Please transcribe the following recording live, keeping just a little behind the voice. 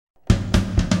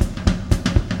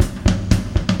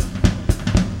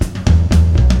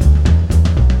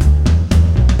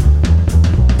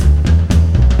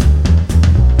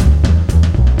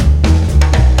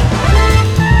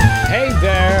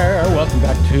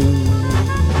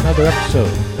another episode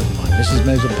of my Mrs.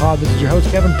 Maisel Pod. This is your host,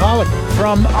 Kevin Pollak,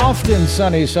 from often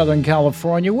sunny Southern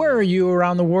California. Where are you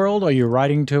around the world? Are you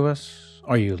writing to us?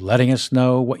 Are you letting us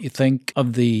know what you think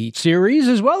of the series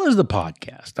as well as the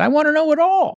podcast? I want to know it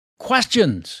all.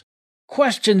 Questions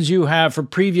you have for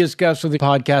previous guests of the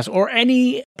podcast or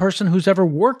any person who's ever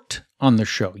worked on the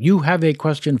show. You have a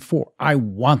question for. I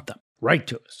want them. Write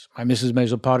to us. My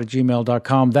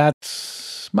mrsmaiselpod@gmail.com.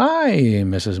 That's my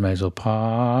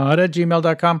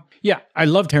mrsmaiselpod@gmail.com. Yeah, I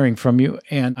loved hearing from you,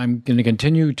 and I'm going to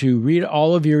continue to read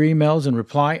all of your emails and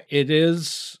reply. It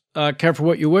is care for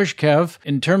what you wish, Kev,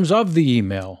 in terms of the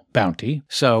email bounty.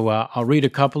 So I'll read a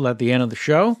couple at the end of the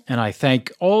show, and I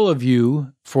thank all of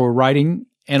you for writing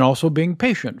and also being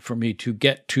patient for me to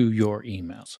get to your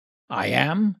emails.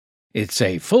 It's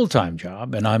a full-time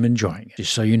job, and I'm enjoying it.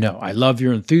 Just so you know, I love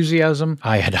your enthusiasm.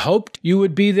 I had hoped you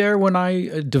would be there when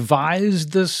I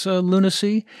devised this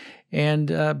lunacy,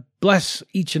 and bless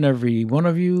each and every one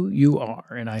of you. You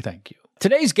are, and I thank you.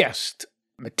 Today's guest,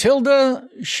 Matilda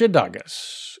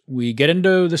Szydagis. We get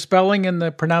into the spelling and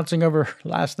the pronouncing of her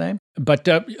last name, but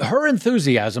her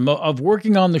enthusiasm of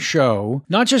working on the show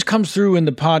not just comes through in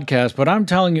the podcast, but I'm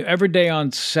telling you, every day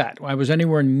on set, when I was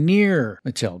anywhere near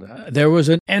Matilda, there was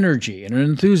an energy and an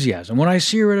enthusiasm. When I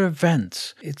see her at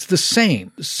events, it's the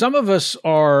same. Some of us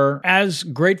are as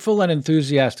grateful and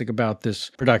enthusiastic about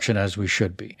this production as we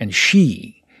should be, and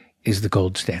she is the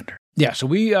gold standard. Yeah, so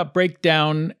we break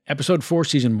down episode 4,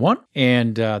 season 1,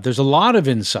 and there's a lot of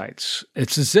insights.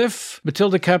 It's as if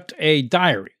Matilda kept a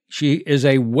diary. She is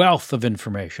a wealth of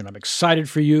information. I'm excited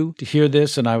for you to hear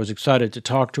this, and I was excited to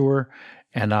talk to her,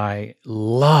 and I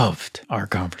loved our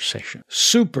conversation.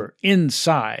 Super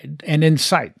inside and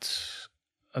insights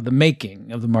of the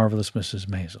making of the marvelous Mrs.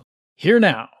 Maisel. Here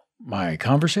now, my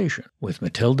conversation with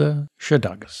Matilda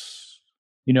Szydagis.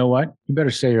 You know what? You better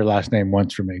say your last name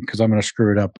once for me, because I'm going to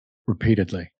screw it up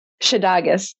repeatedly.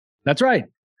 Szydagis. That's right.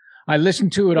 I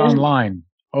listened to it online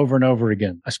over and over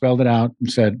again. I spelled it out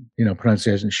and said,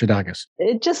 pronunciation Szydagis.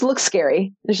 It just looks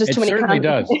scary. There's just too many. It certainly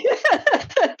does.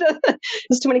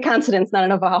 There's too many consonants, not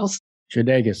enough vowels.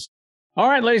 Szydagis. All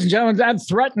right, ladies and gentlemen, that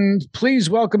threatened. Please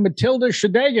welcome Matilda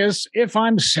Szydagis, if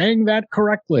I'm saying that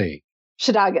correctly.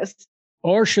 Szydagis.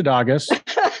 Or Szydagis.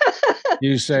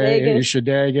 You say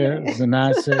Szydagis, and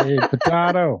I say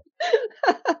potato.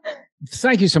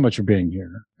 Thank you so much for being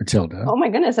here, Matilda. Oh my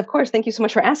goodness, of course. Thank you so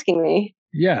much for asking me.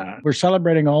 Yeah, we're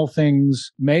celebrating all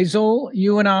things Maisel,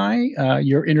 you and I,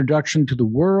 your introduction to the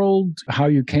world, how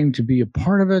you came to be a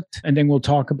part of it, and then we'll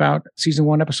talk about season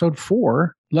 1, episode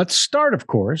 4. Let's start, of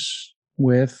course,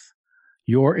 with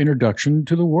your introduction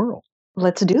to the world.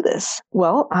 Let's do this.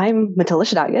 Well, I'm Matilda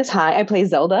Szydagis. Hi, I play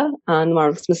Zelda on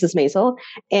Marvelous Mrs. Maisel.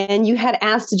 And you had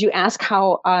asked, did you ask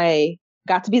how I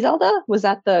got to be Zelda? Was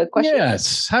that the question?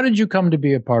 Yes. How did you come to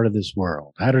be a part of this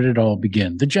world? How did it all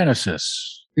begin? The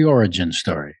genesis, the origin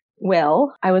story.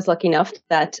 Well, I was lucky enough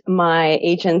that my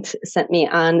agent sent me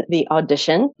on the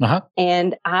audition.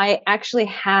 And I actually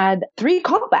had 3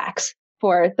 callbacks,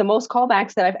 for the most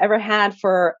callbacks that I've ever had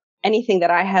for anything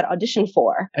that I had auditioned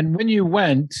for. And when you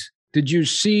went, did you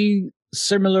see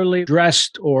similarly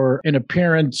dressed or in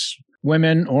appearance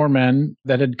women or men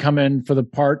that had come in for the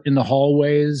part in the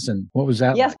hallways? And what was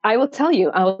that? Yes, like? I will tell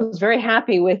you, I was very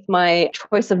happy with my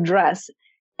choice of dress.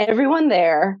 Everyone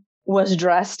there was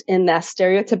dressed in that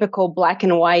stereotypical black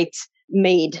and white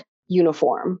maid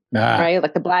uniform, right?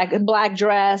 Like the black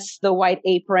dress, the white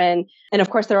apron. And of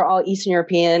course, they're all Eastern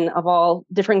European of all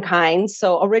different kinds.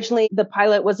 So originally the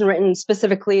pilot wasn't written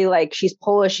specifically like she's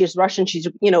Polish, she's Russian, she's,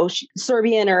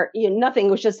 Serbian or nothing.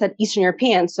 It was just said Eastern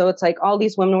European. So it's like all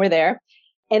these women were there.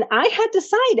 And I had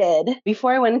decided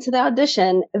before I went into the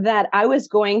audition that I was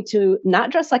going to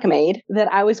not dress like a maid,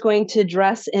 that I was going to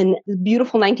dress in the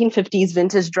beautiful 1950s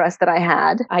vintage dress that I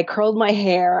had. I curled my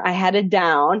hair. I had it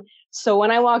down. So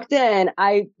when I walked in,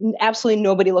 absolutely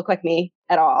nobody looked like me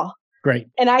at all. Great.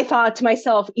 And I thought to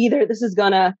myself, either this is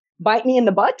going to bite me in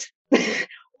the butt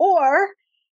or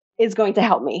it's going to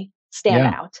help me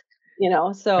stand out.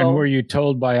 So. And were you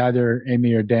told by either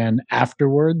Amy or Dan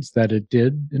afterwards that it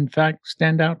did, in fact,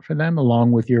 stand out for them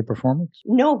along with your performance?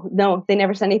 No, they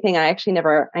never said anything. I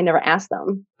never asked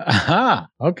them. Aha.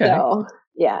 Okay. So,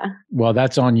 yeah. Well,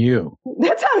 that's on you.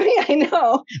 That's on me. I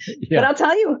know. Yeah. But I'll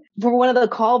tell you, for one of the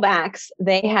callbacks,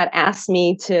 they had asked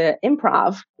me to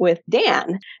improv with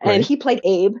Dan, and he played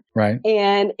Abe. Right.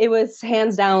 And it was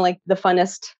hands down like the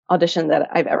funnest audition that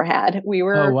I've ever had. We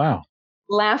were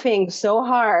laughing so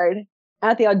hard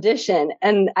at the audition.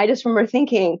 And I just remember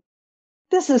thinking,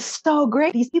 this is so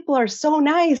great. These people are so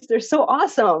nice. They're so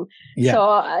awesome. Yeah.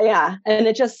 So, and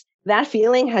it just, that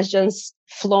feeling has just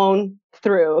flown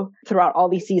throughout all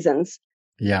these seasons.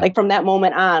 Yeah. Like from that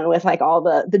moment on, with like all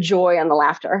the joy and the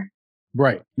laughter.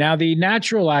 Right. Now, the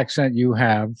natural accent you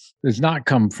have does not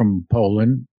come from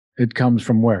Poland. It comes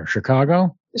from where?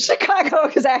 Chicago? Chicago,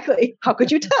 exactly. How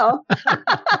could you tell?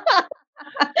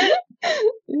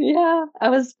 Yeah, I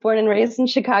was born and raised in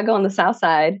Chicago on the South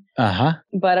Side. Uh-huh.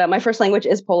 But my first language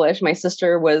is Polish. My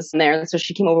sister was there, so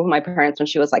she came over with my parents when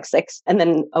she was like 6. And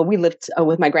then we lived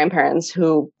with my grandparents,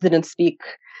 who didn't speak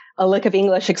a lick of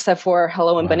English except for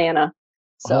hello and banana.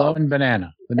 So, hello and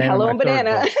banana. The name hello of my and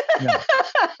banana. Yeah.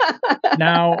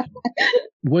 Now,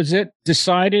 was it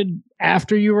decided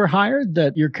after you were hired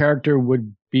that your character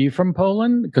would be from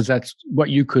Poland? Because that's what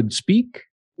you could speak?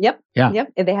 Yep. Yeah.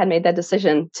 Yep. They had made that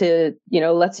decision to,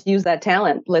 let's use that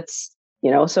talent. Let's,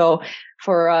 so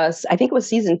for us, I think it was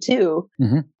season 2.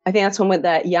 Mm-hmm. I think that's when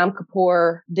that Yom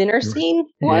Kippur dinner scene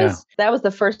was. Yeah. That was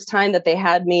the first time that they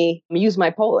had me use my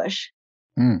Polish.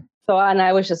 Mm. So, and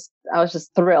I was just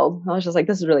thrilled. I was just like,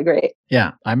 this is really great.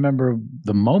 Yeah. I remember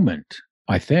the moment,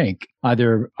 I think,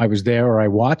 either I was there or I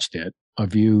watched it,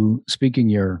 of you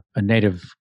speaking a native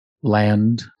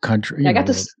land, country. I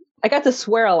got to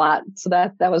swear a lot. So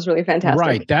that was really fantastic.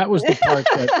 Right. That was the part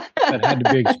that had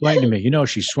to be explained to me.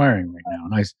 She's swearing right now.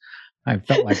 And I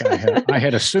felt like I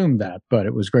had assumed that, but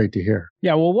it was great to hear.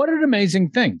 Yeah. Well, what an amazing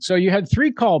thing. So you had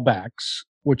 3 callbacks,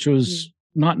 which was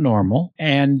not normal.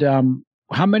 And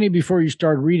how many before you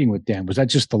started reading with Dan? Was that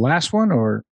just the last one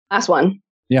or? Last one.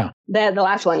 Yeah. The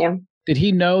last one. Yeah. Did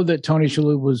he know that Tony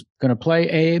Shalhoub was going to play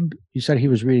Abe? You said he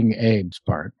was reading Abe's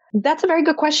part. That's a very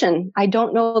good question. I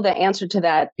don't know the answer to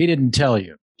that. He didn't tell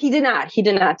you. He did not. He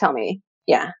did not tell me.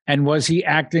 Yeah. And was he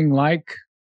acting like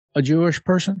a Jewish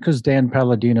person? Because Dan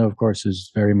Palladino, of course, is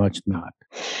very much not.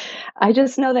 I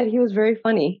just know that he was very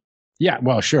funny. Yeah,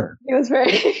 well, sure. He was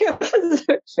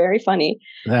very funny.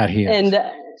 That he is. And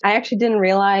I actually didn't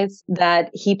realize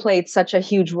that he played such a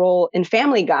huge role in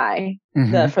Family Guy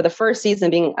for the first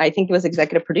season, being, I think he was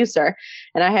executive producer.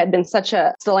 And I had been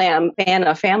still am fan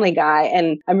of Family Guy.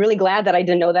 And I'm really glad that I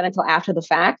didn't know that until after the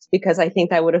fact, because I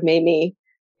think that would have made me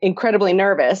incredibly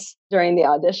nervous during the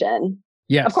audition.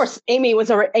 Yes. Of course, Amy was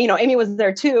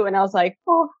there too. And I was like,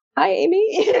 oh, hi,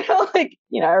 Amy.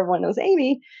 Everyone knows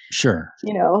Amy. Sure.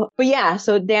 But yeah,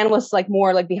 so Dan was like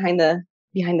more like behind the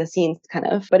scenes kind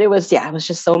of, but it was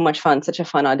just so much fun. Such a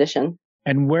fun audition.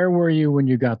 And where were you when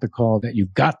you got the call that you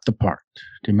got the part?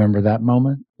 Do you remember that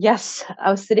moment? Yes.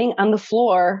 I was sitting on the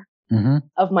floor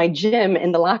of my gym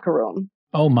in the locker room.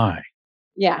 Oh my.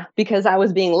 Yeah. Because I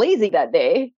was being lazy that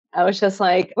day. I was just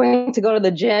like going to go to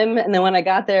the gym. And then when I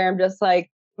got there, I'm just like,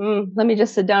 let me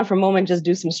just sit down for a moment, just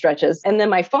do some stretches. And then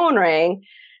my phone rang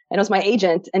and it was my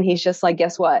agent. And he's just like,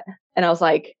 guess what? And I was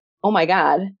like, oh my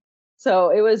God.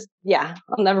 So it was,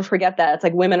 I'll never forget that. It's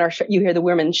like you hear the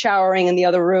women showering in the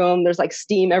other room. There's like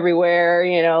steam everywhere,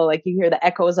 like you hear the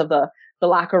echoes of the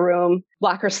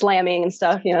locker slamming and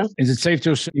stuff, Is it safe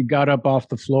to assume you got up off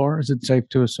the floor? Is it safe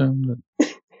to assume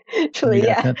that? Actually,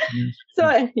 yeah.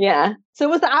 So, yeah. So it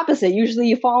was the opposite. Usually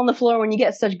you fall on the floor when you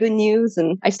get such good news.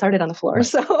 And I started on the floor. Right.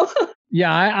 So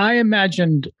yeah, I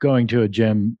imagined going to a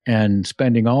gym and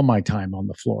spending all my time on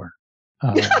the floor.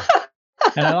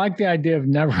 And I like the idea of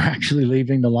never actually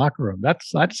leaving the locker room.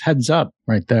 That's heads up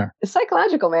right there. It's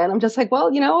psychological, man. I'm just like, well,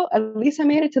 at least I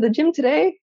made it to the gym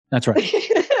today. That's right.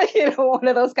 One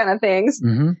of those kind of things.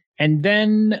 Mm-hmm. And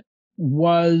then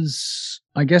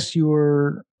I guess you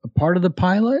were a part of the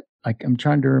pilot? I'm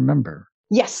trying to remember.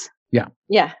 Yes. Yeah.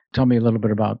 Yeah. Tell me a little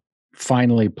bit about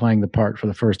finally playing the part for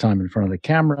the first time in front of the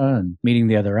camera and meeting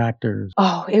the other actors.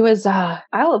 Oh, it was,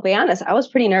 I'll be honest, I was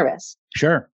pretty nervous.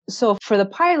 Sure. So for the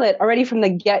pilot, already from the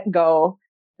get-go,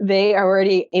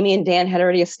 Amy and Dan had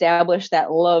already established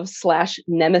that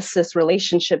love/nemesis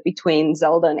relationship between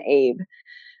Zelda and Abe.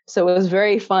 So it was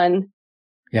very fun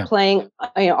playing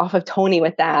off of Tony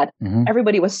with that. Mm-hmm.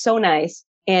 Everybody was so nice.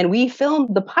 And we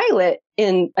filmed the pilot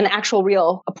in an actual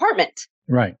real apartment.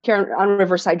 Right. Here on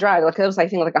Riverside Drive. Like it was, I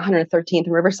think, like 113th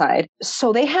and Riverside.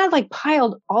 So they had like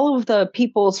piled all of the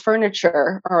people's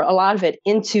furniture, or a lot of it,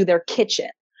 into their kitchen,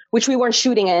 which we weren't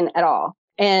shooting in at all.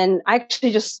 And I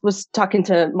actually just was talking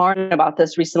to Marin about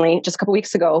this recently, just a couple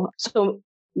weeks ago. So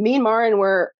me and Marin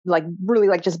were like really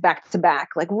like just back to back,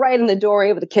 like right in the doorway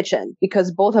of the kitchen,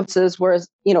 because both of us were,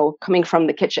 coming from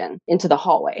the kitchen into the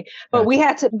hallway. But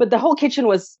but the whole kitchen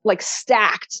was like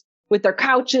stacked with their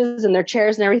couches and their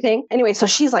chairs and everything. Anyway, so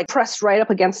she's like pressed right up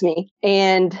against me.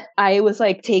 And I was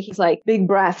like taking like big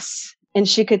breaths, and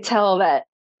she could tell that,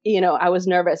 I was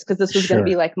nervous because this was going to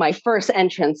be like my first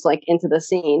entrance, like into the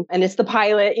scene. And it's the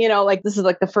pilot, like this is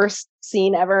like the first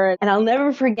scene ever. And I'll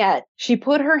never forget, she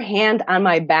put her hand on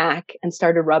my back and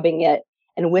started rubbing it.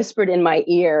 and whispered in my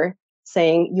ear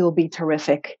saying, "You'll be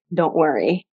terrific. Don't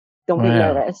worry. Don't be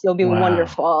nervous. You'll be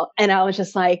wonderful." And I was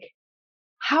just like,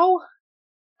 how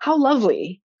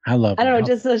lovely. How lovely. I don't know,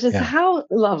 just how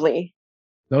lovely.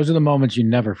 Those are the moments you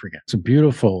never forget. It's a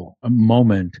beautiful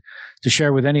moment to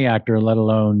share with any actor, let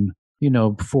alone,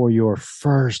 for your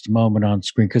first moment on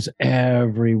screen, because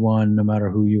everyone, no matter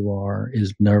who you are,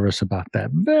 is nervous about that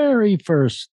very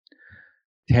first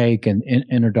take and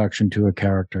introduction to a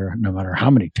character, no matter how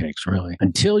many takes, really,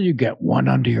 until you get one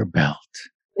under your belt.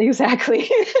 Exactly.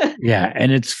 Yeah.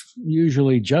 And it's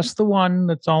usually just the one.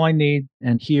 That's all I need.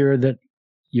 And hear that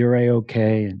you're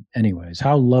A-okay. And anyways,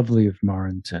 how lovely of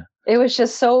Marin to... It was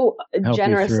just so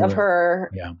generous of her.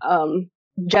 Yeah.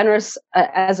 Generous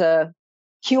as a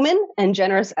human and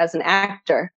generous as an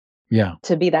actor. Yeah.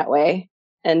 To be that way.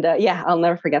 And I'll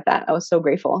never forget that. I was so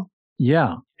grateful.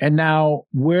 Yeah. And now,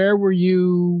 where were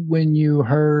you when you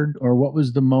heard, or what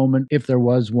was the moment, if there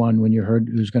was one, when you heard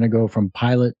it was going to go from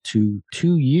pilot to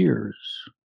 2 years,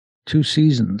 2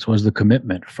 seasons was the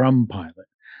commitment from pilot?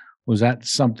 Was that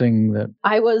something that...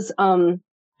 I was on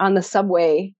the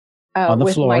subway on the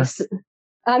with floor.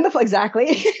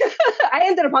 Exactly. I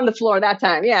ended up on the floor that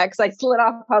time. Yeah, because I slid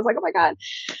off. I was like, oh my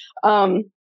God.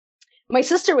 My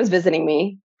sister was visiting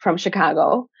me from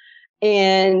Chicago.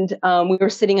 And we were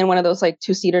sitting in one of those like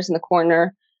 2-seaters in the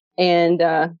corner. And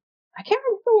I can't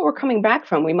remember where we're coming back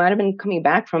from. We might have been coming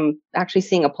back from actually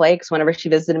seeing a play, because whenever she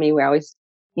visited me, we always,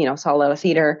 saw a lot of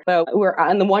theater. But we're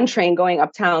on the one train going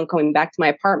uptown, coming back to my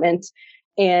apartment.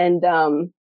 And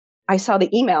I saw the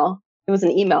email. It was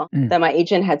an email that my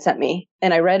agent had sent me.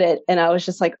 And I read it. And I was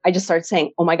just like, I just started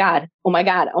saying, oh my God, oh my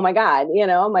God, oh my God.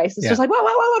 My sister's like,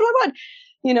 what?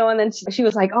 And then she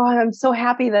was like, oh, I'm so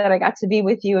happy that I got to be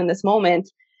with you in this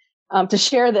moment, to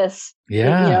share this,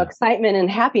 excitement and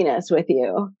happiness with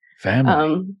you.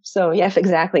 Family. So yes,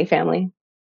 exactly. Family.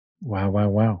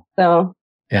 Wow. So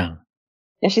yeah,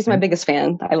 she's my biggest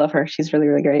fan. I love her. She's really,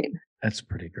 really great. That's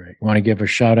pretty great. Want to give a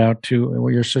shout out to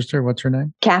your sister? What's her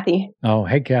name? Kathy. Oh,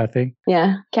 hey, Kathy.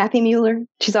 Yeah. Kathy Mueller.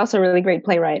 She's also a really great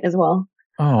playwright as well.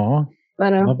 Oh,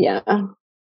 but a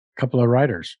couple of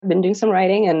writers. I've been doing some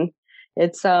writing, and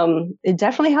it's it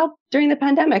definitely helped during the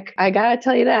pandemic. I gotta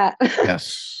tell you that.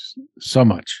 Yes, so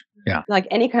much. Yeah, like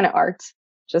any kind of art,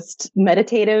 just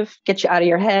meditative, get you out of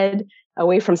your head,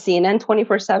 away from CNN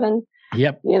 24/7.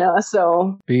 Yep.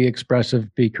 So be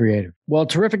expressive, be creative. Well,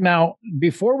 terrific. Now,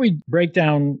 before we break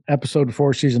down episode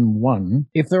 4, season 1,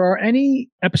 if there are any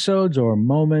episodes or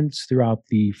moments throughout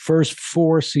the first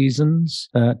 4 seasons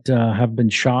that have been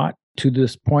shot to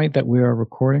this point that we are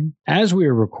recording. As we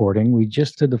are recording, we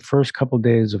just did the first couple of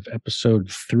days of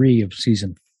episode 3 of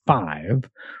season 5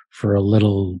 for a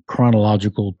little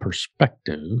chronological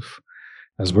perspective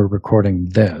as we're recording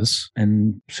this,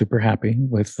 and super happy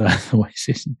with the way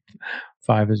season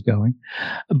 5 is going.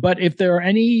 But if there are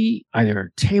any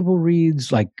either table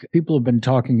reads, like people have been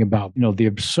talking about, the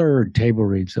absurd table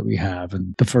reads that we have,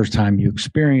 and the first time you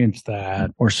experienced that,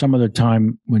 or some other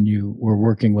time when you were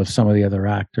working with some of the other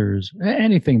actors,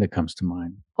 anything that comes to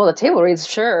mind. Well, the table reads,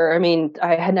 sure. I mean,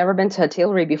 I had never been to a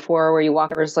table read before where you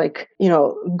walk, there's like,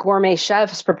 gourmet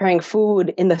chefs preparing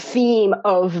food in the theme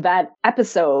of that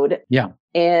episode. Yeah.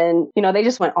 And, they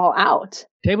just went all out.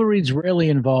 Table reads rarely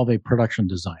involve a production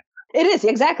design. It is,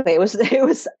 exactly. It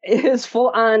was full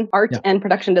on art and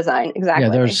production design. Exactly.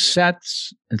 Yeah, there's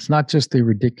sets. It's not just the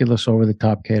ridiculous over the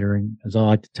top catering, as I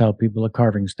like to tell people, a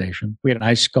carving station. We had an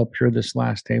ice sculpture this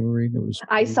last table read.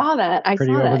 I saw that.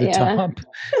 Pretty over the top.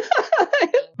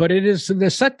 But it is the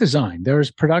set design.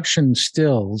 There's production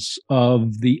stills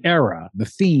of the era, the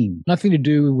theme, nothing to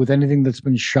do with anything that's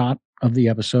been shot of the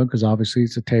episode, because obviously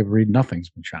it's a table read. Nothing's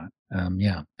been shot.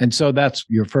 And so that's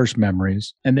your first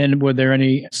memories. And then were there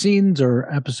any scenes or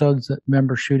episodes that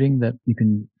remember shooting that you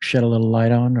can shed a little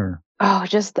light on? Or Oh,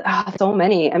 just so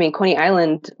many. I mean, Coney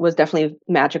Island was definitely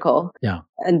magical. Yeah.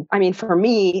 And I mean, for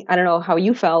me, I don't know how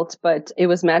you felt, but it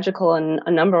was magical on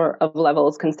a number of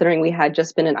levels, considering we had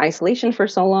just been in isolation for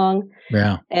so long.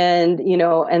 Yeah. And,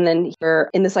 and then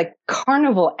you're in this like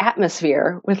carnival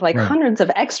atmosphere with like hundreds of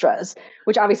extras,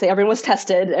 which obviously everyone was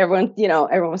tested. Everyone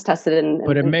was tested.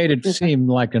 But it made it seem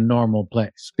like a normal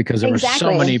place because there were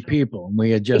so many people. And we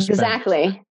had just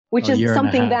which is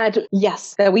something that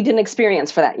we didn't experience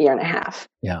for that year and a half.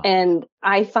 Yeah. And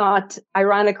I thought,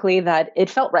 ironically, that it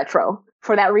felt retro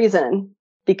for that reason,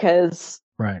 because,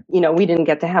 we didn't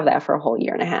get to have that for a whole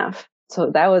year and a half. So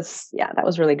that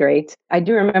was really great. I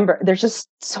do remember there's just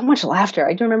so much laughter.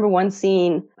 I do remember one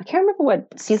scene. I can't remember what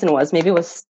season it was. Maybe it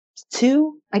was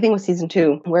 2. I think it was season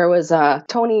 2, where it was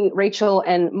Tony, Rachel,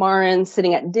 and Marin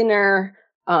sitting at dinner.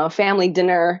 family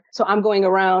dinner. So I'm going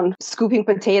around scooping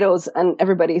potatoes on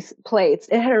everybody's plates.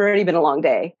 It had already been a long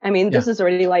day. I mean, this is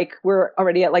already like, we're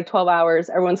already at like 12 hours.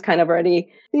 Everyone's kind of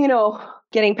already,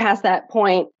 getting past that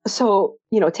point. So,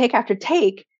 take after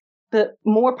take, the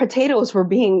more potatoes were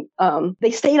being,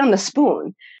 they stayed on the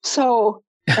spoon. So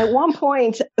at one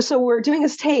point, we're doing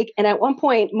this take. And at one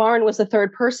point, Maren was the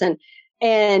third person.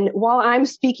 And while I'm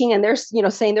speaking and they're,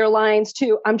 saying their lines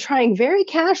too, I'm trying very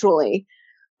casually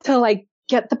to like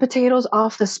get the potatoes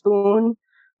off the spoon,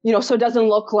 so it doesn't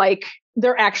look like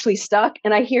they're actually stuck.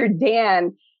 And I hear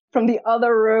Dan from the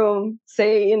other room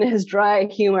say in his dry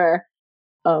humor,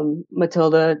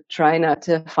 Matilda, try not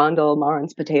to fondle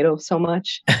Maren's potatoes so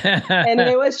much. And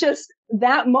it was just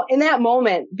that in that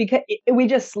moment, because we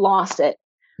just lost it.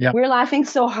 Yep. We were laughing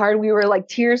so hard. We were like,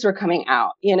 tears were coming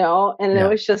out, and it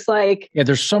was just like. Yeah,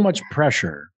 there's so much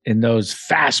pressure in those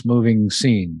fast moving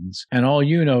scenes. And all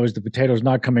is the potato's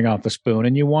not coming off the spoon.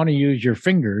 And you want to use your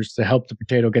fingers to help the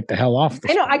potato get the hell off the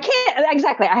spoon. I know, I can't.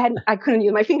 Exactly. I couldn't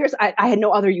use my fingers. I had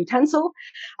no other utensil.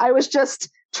 I was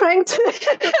just trying to,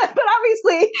 but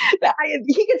obviously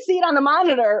he could see it on the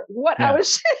monitor, what I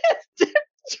was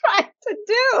trying to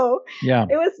do. Yeah.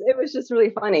 It was just really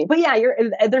funny. But yeah,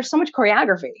 there's so much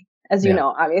choreography, as you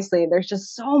know, obviously there's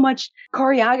just so much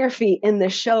choreography in the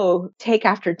show, take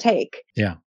after take.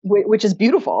 Yeah. Which is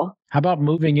beautiful. How about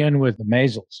moving in with the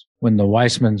Maisels when the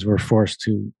Weissmans were forced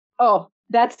to? Oh,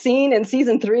 that scene in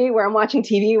season 3 where I'm watching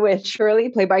TV with Shirley,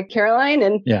 played by Caroline,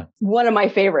 and one of my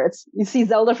favorites. You see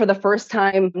Zelda for the first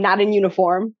time, not in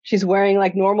uniform. She's wearing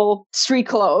like normal street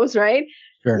clothes, right?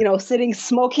 Sure. Sitting,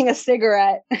 smoking a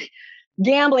cigarette,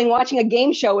 gambling, watching a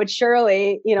game show with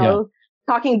Shirley,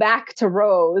 talking back to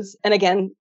Rose. And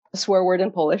again, a swear word in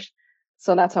Polish.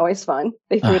 So that's always fun.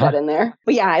 They threw that in there.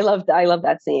 But yeah, I love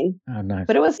that scene. Oh, nice.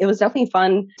 But it was definitely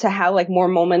fun to have like more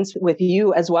moments with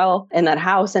you as well in that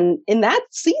house. And in that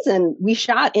season, we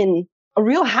shot in a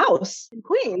real house in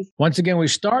Queens. Once again, we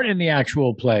start in the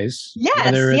actual place. Yes,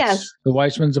 whether it's the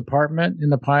Weissman's apartment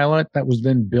in the pilot that was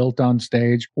then built on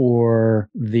stage, or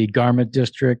the garment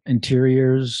district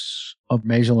interiors of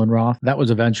Maisel and Roth that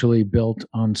was eventually built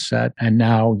on set. And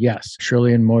now, yes,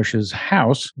 Shirley and Moshe's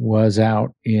house was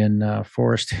out in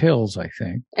Forest Hills, I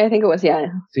think. I think it was,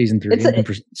 Season 3.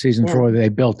 For season 4, they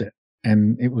built it.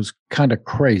 And it was kind of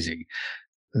crazy.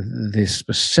 The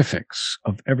specifics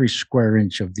of every square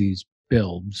inch of these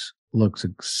builds looks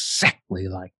exactly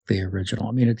like the original.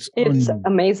 I mean, it's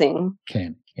amazing.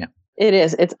 Yeah. It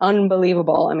is. It's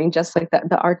unbelievable. I mean, just like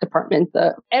the art department,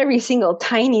 every single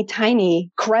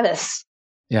tiny crevice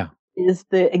is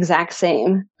the exact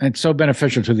same. And it's so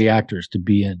beneficial to the actors to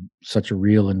be in such a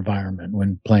real environment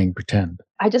when playing pretend.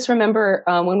 I just remember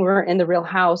when we were in the real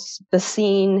house, the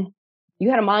scene, you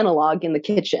had a monologue in the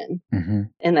kitchen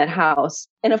in that house.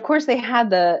 And of course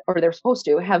they're supposed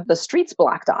to have the streets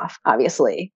blocked off,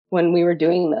 obviously, when we were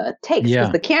doing the takes.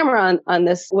 Because the camera on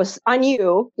this was on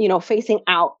you, facing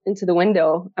out into the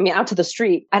window. I mean, out to the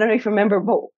street. I don't know if you remember,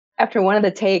 but after one of the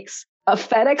takes, a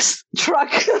FedEx truck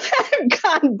had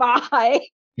gone by.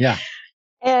 Yeah.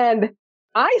 And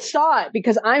I saw it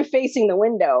because I'm facing the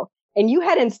window and you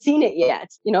hadn't seen it yet.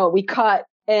 We cut.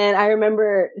 And I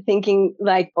remember thinking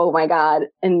like, oh my God.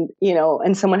 And,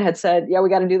 and someone had said, yeah, we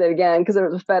got to do that again because there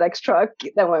was a FedEx truck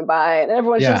that went by and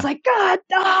everyone's just like, God,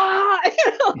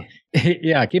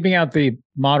 Yeah, keeping out the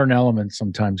modern elements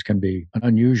sometimes can be an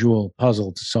unusual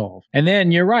puzzle to solve. And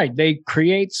then you're right. They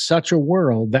create such a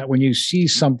world that when you see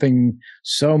something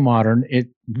so modern, it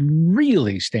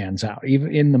really stands out,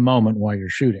 even in the moment while you're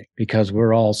shooting, because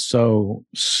we're all so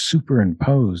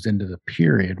superimposed into the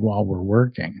period while we're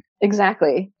working.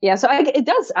 Exactly. Yeah. So it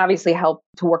does obviously help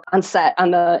to work on set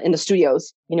in the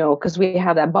studios, because we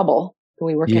have that bubble.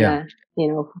 We work in a,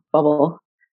 bubble.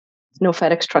 No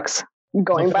FedEx trucks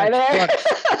going by there.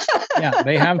 Yeah,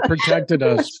 they have protected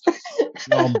us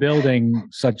while building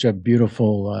such a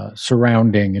beautiful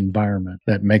surrounding environment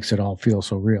that makes it all feel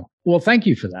so real. Well, thank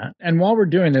you for that. And while we're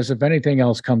doing this, if anything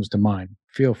else comes to mind,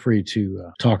 feel free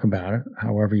to talk about it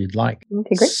however you'd like.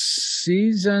 Okay, great.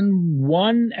 Season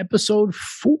 1, episode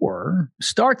 4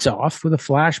 starts off with a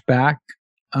flashback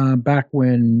back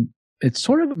when it's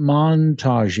sort of a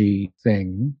montage-y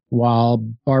thing while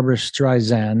Barbara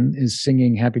Streisand is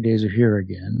singing Happy Days Are Here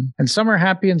Again. And some are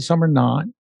happy and some are not,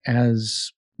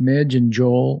 as Midge and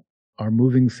Joel are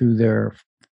moving through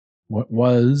what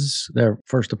was their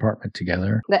first apartment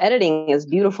together. The editing is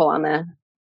beautiful on that.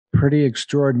 Pretty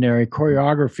extraordinary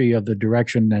choreography of the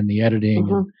direction and the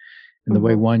editing. And the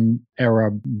way one era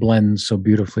blends so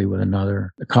beautifully with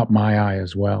another, it caught my eye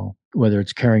as well. Whether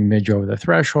it's carrying Midge over the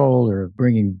threshold or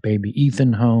bringing baby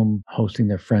Ethan home, hosting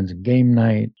their friends in game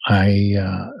night, I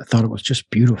thought it was just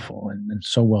beautiful and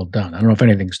so well done. I don't know if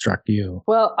anything struck you.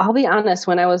 Well, I'll be honest,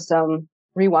 when I was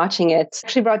rewatching it, it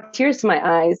actually brought tears to my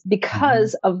eyes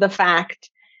because of the fact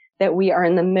that we are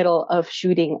in the middle of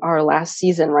shooting our last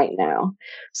season right now.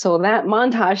 So that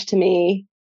montage to me,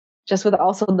 just with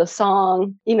also the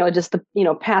song, just the,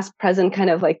 past, present,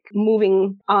 kind of like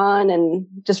moving on and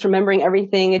just remembering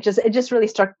everything. It just really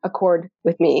struck a chord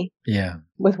with me. Yeah.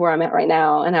 With where I'm at right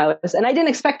now. And I didn't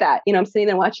expect that. I'm sitting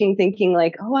there watching, thinking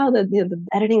like, oh, wow, the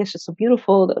editing is just so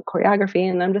beautiful, the choreography.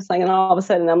 And I'm just like, and all of a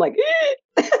sudden I'm like,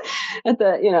 at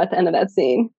the end of that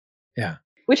scene. Yeah.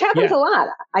 Which happens a lot,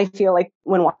 I feel like,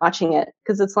 when watching it.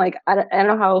 Because it's like, I don't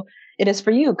know how it is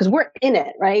for you, because we're in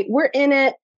it, right? We're in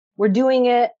it. We're doing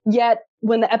it. Yet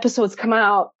when the episodes come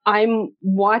out, I'm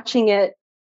watching it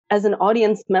as an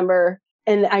audience member.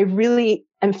 And I really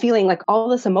am feeling like all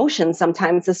this emotion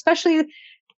sometimes, especially,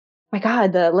 my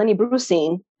God, the Lenny Bruce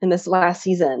scene in this last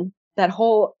season, that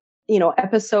whole,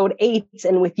 episode 8,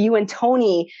 and with you and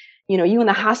Tony, you in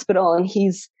the hospital, and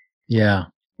he's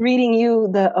reading you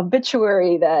the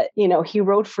obituary that, he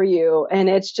wrote for you. And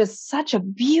it's just such a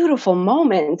beautiful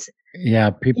moment. Yeah,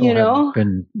 people have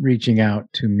been reaching out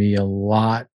to me a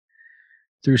lot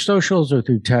through socials or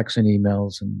through texts and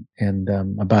emails and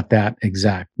about that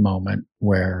exact moment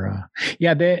where,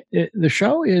 the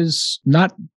show is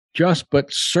not just,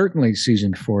 but certainly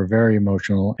season 4, very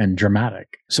emotional and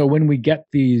dramatic. So when we get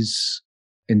these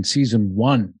in season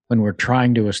 1, when we're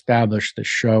trying to establish the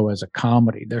show as a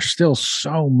comedy, there's still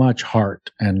so much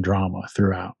heart and drama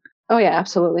throughout. Oh, yeah,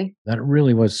 absolutely. That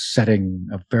really was setting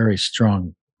a very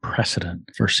strong precedent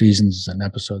for seasons and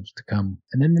episodes to come.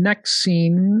 And then the next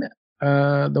scene,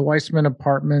 the Weissman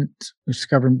apartment, we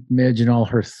discover Midge and all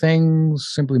her things,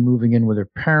 simply moving in with her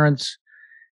parents.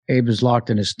 Abe is locked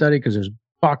in his study because there's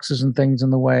boxes and things in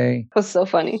the way. It was so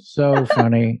funny. So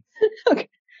funny. Okay.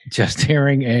 Just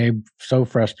hearing Abe so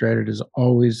frustrated is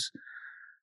always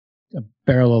a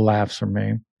barrel of laughs for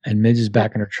me. And Midge is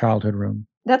back in her childhood room.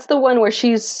 That's the one where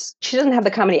she doesn't have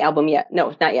the comedy album yet.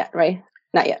 No, not yet, right?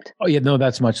 Not yet. Oh, yeah. No,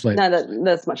 that's much later. No,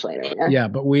 that's much later. Yeah,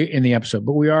 but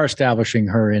we are establishing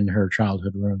her in her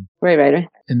childhood room. Right.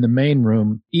 In the main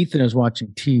room, Ethan is watching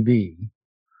TV.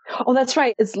 Oh, that's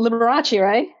right. It's Liberace,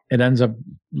 right? It ends up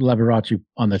Liberace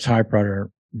on the typewriter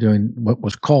doing what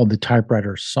was called the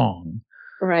typewriter song.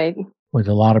 Right. Which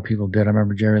a lot of people did. I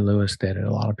remember Jerry Lewis did it.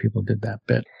 A lot of people did that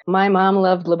bit. My mom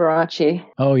loved Liberace.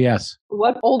 Oh, yes.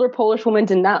 What older Polish woman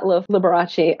did not love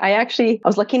Liberace? I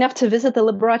was lucky enough to visit the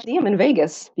Liberace Museum in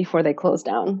Vegas before they closed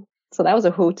down. So that was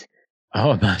a hoot.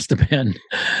 Oh, it must have been.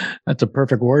 That's a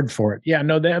perfect word for it. Yeah,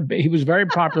 no, he was very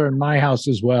popular in my house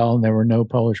as well. And there were no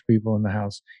Polish people in the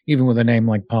house, even with a name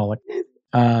like Pollock.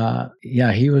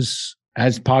 He was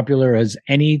as popular as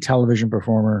any television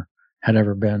performer had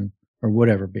ever been or would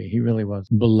ever be. He really was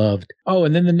beloved. Oh,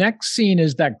 and then the next scene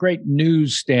is that great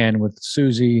newsstand with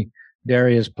Susie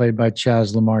Darius, played by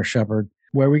Chaz Lamar Shepard,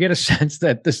 where we get a sense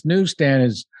that this newsstand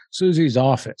is Susie's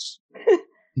office.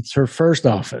 It's her first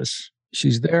office.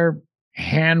 She's there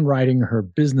handwriting her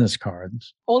business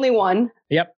cards. Only one.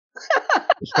 Yep.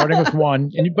 Starting with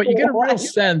one. But you get a real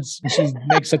sense, she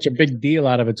makes such a big deal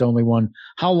out of it's only one,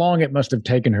 how long it must have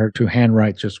taken her to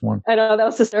handwrite just one. I know, that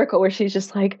was hysterical, where she's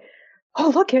just like, oh,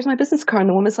 look, here's my business card. And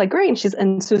the woman's like, great.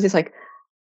 And Susie's like,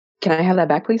 can I have that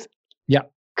back, please? Yeah.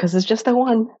 Because it's just the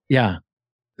one. Yeah.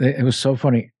 It was so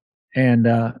funny. And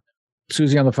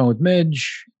Susie on the phone with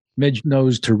Midge. Midge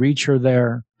knows to reach her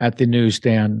there at the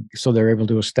newsstand. So they're able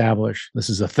to establish this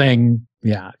is a thing.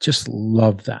 Yeah. Just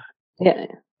love that. Yeah.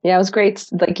 Yeah, it was great.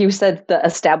 Like you said, the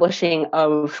establishing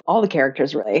of all the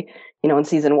characters, really, in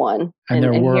season 1. And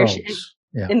their worlds.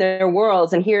 In their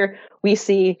worlds. And here we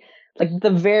see like the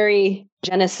very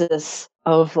genesis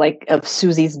of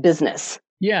Susie's business.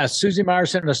 Yeah, Susie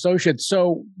Meyerson and Associates.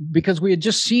 So because we had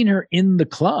just seen her in the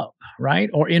club, right?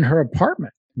 Or in her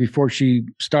apartment before she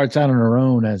starts out on her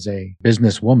own as a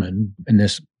businesswoman, in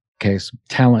this case,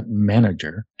 talent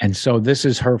manager. And so this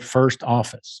is her first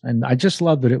office. And I just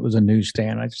love that it was a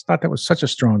newsstand. I just thought that was such a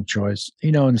strong choice,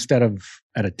 instead of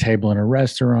at a table in a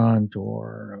restaurant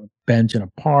or a bench in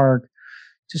a park.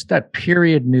 Just that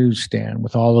period newsstand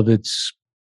with all of its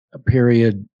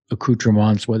period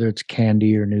accoutrements, whether it's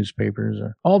candy or newspapers,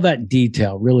 or all that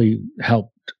detail really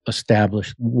helped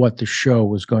establish what the show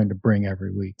was going to bring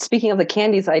every week. Speaking of the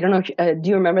candies, I don't know, do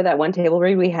you remember that one table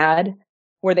read we had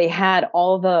where they had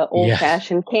all the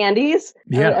old-fashioned candies?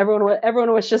 Yeah.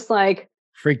 Everyone was just like,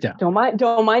 Freaked out. Don't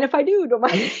mind if I do. Don't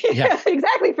mind. Yeah.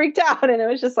 Exactly. Freaked out. And it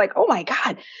was just like, oh my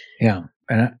God. Yeah.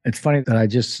 And it's funny that I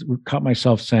just caught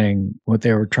myself saying what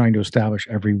they were trying to establish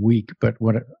every week, but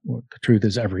what the truth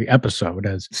is every episode.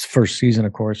 As first season,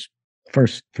 of course,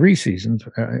 first 3 seasons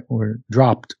were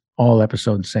dropped all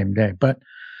episodes same day. But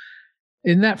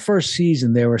in that first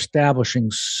season, they were establishing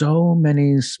so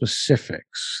many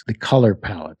specifics: the color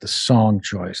palette, the song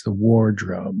choice, the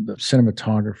wardrobe, the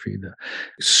cinematography, the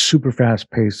super fast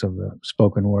pace of the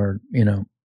spoken word,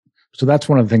 So that's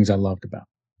one of the things I loved about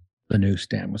the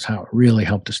newsstand, was how it really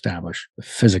helped establish the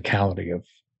physicality of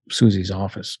Susie's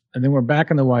office. And then we're back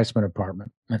in the Weissman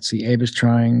apartment. Let's see, Abe is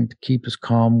trying to keep his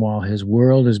calm while his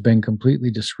world has been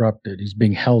completely disrupted. He's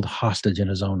being held hostage in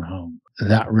his own home.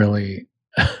 That really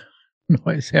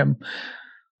annoys him.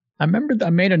 I remember I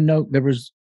made a note. There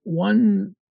was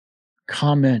one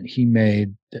comment he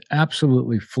made that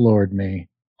absolutely floored me.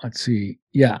 Let's see.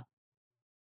 Yeah.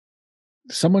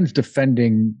 Someone's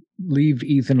defending, leave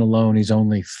Ethan alone. He's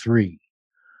only 3.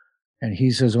 And he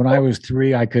says, when I was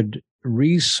 3, I could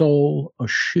re-sole a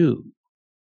shoe.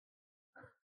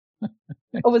 I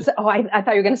thought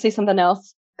you were going to say something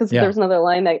else, because there's another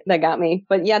line that got me.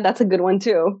 But yeah, that's a good one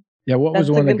too. Yeah. What was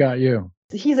the one that got you?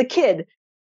 He's a kid,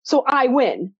 so I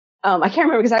win. I can't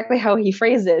remember exactly how he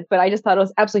phrased it, but I just thought it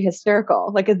was absolutely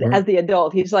hysterical. Like as the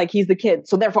adult, he's like, he's the kid,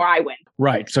 so therefore I win.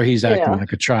 Right. So he's acting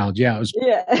like a child. Yeah. It was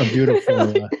a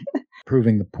beautiful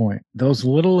proving the point. Those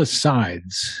little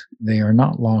asides, they are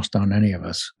not lost on any of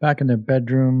us. Back in the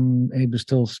bedroom, Abe is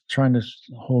still trying to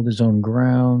hold his own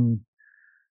ground.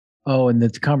 Oh, and the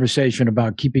conversation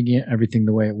about keeping everything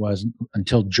the way it was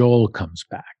until Joel comes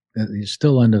back. He's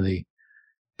still under the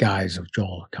guise of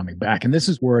Joel coming back. And this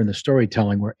is where in the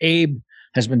storytelling where Abe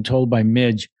has been told by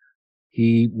Midge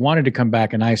he wanted to come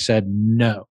back, and I said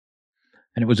no.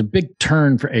 And it was a big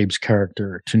turn for Abe's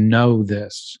character to know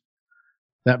this,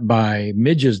 that by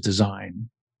Midge's design,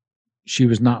 she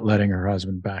was not letting her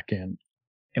husband back in,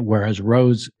 and whereas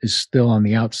Rose is still on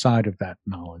the outside of that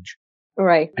knowledge.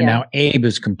 Right. And now Abe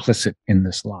is complicit in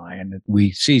this lie. And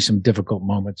we see some difficult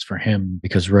moments for him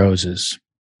because Rose is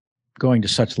going to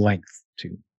such length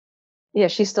to. Yeah,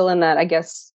 she's still in that, I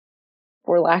guess,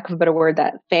 for lack of a better word,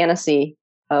 that fantasy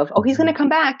of, he's going to come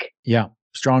back. Yeah,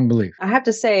 strong belief. I have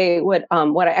to say what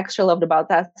I extra loved about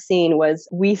that scene was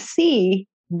we see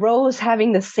Rose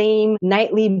having the same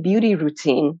nightly beauty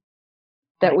routine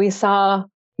that we saw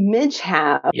Midge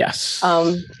have. Yes.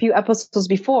 A few episodes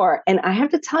before. And I have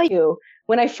to tell you,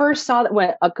 when I first saw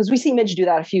that, because we see Midge do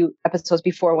that a few episodes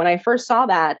before, when I first saw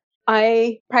that,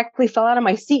 I practically fell out of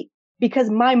my seat because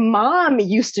my mom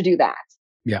used to do that.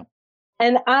 Yeah.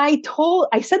 And I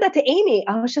said that to Amy.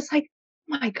 I was just like,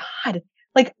 oh my God,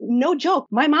 like no joke.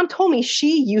 My mom told me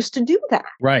she used to do that.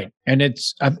 Right. And it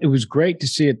was great to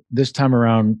see it this time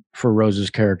around for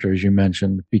Rose's character, as you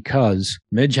mentioned, because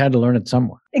Midge had to learn it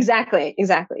somewhere. Exactly.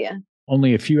 Yeah.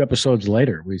 Only a few episodes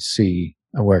later, we see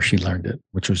where she learned it,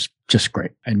 which was just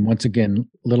great. And once again,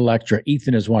 little extra,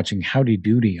 Ethan is watching Howdy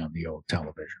Doody on the old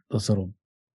television. Those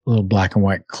little black and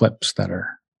white clips that are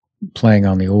playing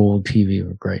on the old TV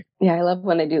were great. Yeah, I love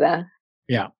when they do that.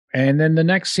 Yeah. And then the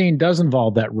next scene does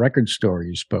involve that record store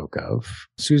you spoke of.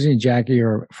 Susie and Jackie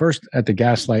are first at the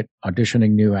Gaslight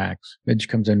auditioning new acts. Midge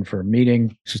comes in for a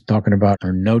meeting. She's talking about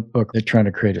her notebook. They're trying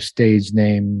to create a stage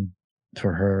name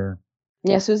for her.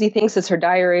 Yeah, Susie thinks it's her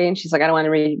diary, and she's like, I don't want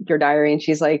to read your diary. And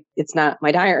she's like, it's not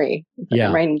my diary.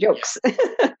 I'm writing jokes.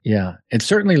 Yeah, it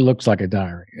certainly looks like a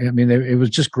diary. I mean, it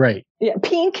was just great. Yeah,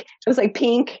 pink. It was like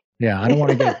pink. Yeah, I don't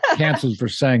want to get canceled for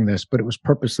saying this, but it was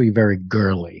purposely very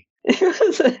girly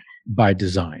by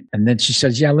design. And then she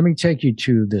says, yeah, let me take you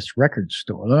to this record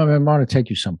store. I want to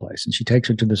take you someplace. And she takes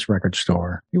her to this record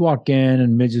store. You walk in,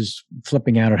 and Midge is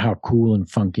flipping out at how cool and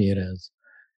funky it is.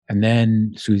 And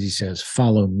then Susie says,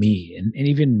 follow me, and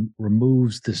even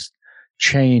removes this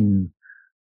chain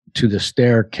to the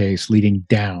staircase leading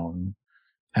down,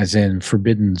 as in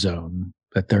Forbidden Zone,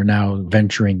 that they're now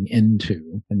venturing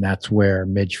into. And that's where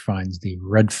Midge finds the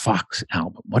Red Fox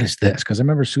album. What is this? Because I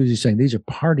remember Susie saying, these are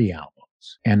party albums.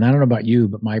 And I don't know about you,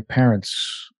 but my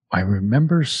parents, I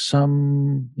remember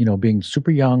some, being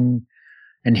super young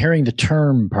and hearing the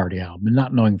term party album and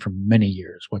not knowing for many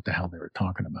years what the hell they were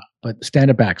talking about. But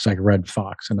stand-up acts like Red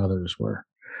Fox and others were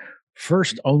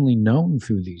first only known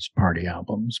through these party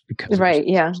albums because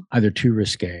either too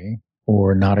risque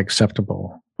or not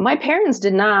acceptable. My parents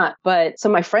did not, but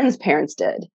some of my friends' parents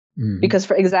did. Because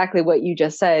for exactly what you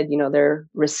just said, they're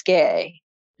risque.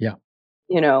 Yeah.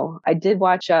 I did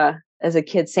watch as a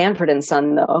kid Sanford and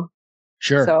Son though.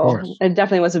 Sure. So I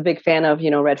definitely was a big fan of,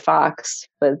 Red Fox.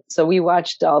 But so we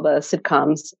watched all the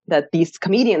sitcoms that these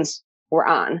comedians were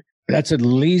on. That's at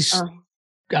least,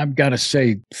 I've got to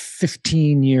say,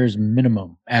 15 years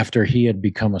minimum after he had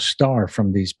become a star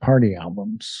from these party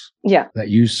albums. Yeah. That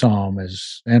you saw him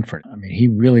as Manfred. I mean, he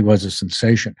really was a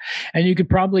sensation. And you could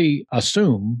probably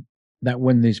assume that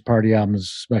when these party albums,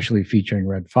 especially featuring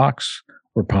Red Fox,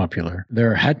 were popular,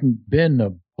 there hadn't been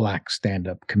a Black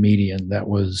stand-up comedian that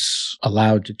was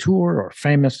allowed to tour or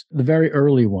famous. The very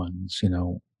early ones,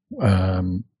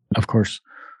 of course,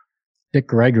 Dick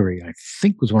Gregory, I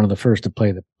think, was one of the first to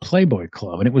play the Playboy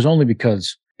Club. And it was only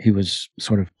because he was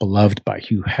sort of beloved by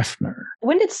Hugh Hefner.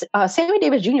 When did Sammy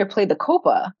Davis Jr. play the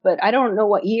Copa? But I don't know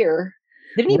what year.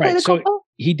 Didn't he play the Copa?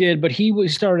 He did, but he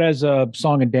started as a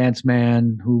song and dance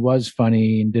man who was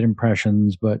funny and did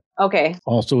impressions, but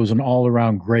also was an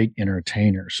all-around great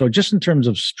entertainer. So just in terms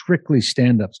of strictly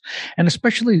stand-ups, and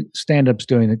especially stand-ups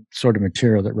doing the sort of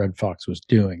material that Red Fox was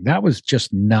doing, that was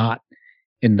just not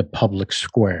in the public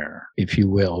square, if you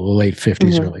will, the late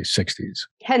 50s, early 60s.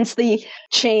 Hence the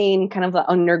chain, kind of the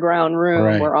underground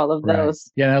room where all of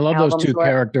those. Yeah, and I love those two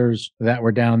characters that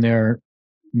were down there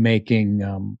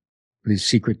making these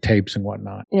secret tapes and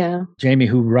whatnot. Yeah. Jamie,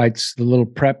 who writes the little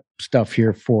prep stuff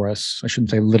here for us, I shouldn't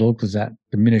say little because that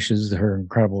diminishes her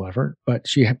incredible effort, but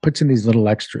she puts in these little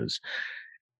extras.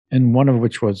 And one of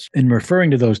which was, in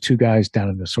referring to those two guys down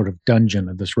in this sort of dungeon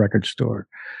of this record store,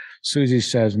 Susie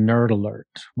says nerd alert,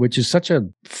 which is such a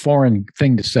foreign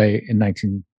thing to say in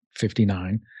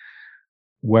 1959,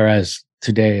 whereas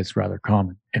today it's rather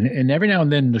common. And every now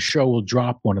and then the show will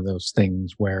drop one of those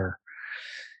things where,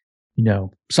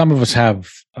 some of us have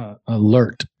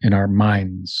alert in our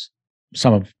minds,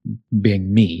 some of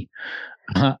being me,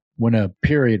 when a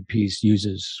period piece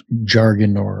uses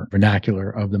jargon or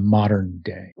vernacular of the modern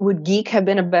day. Would geek have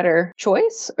been a better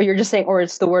choice? Or you're just saying, or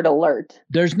it's the word alert?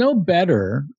 There's no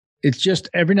better. It's just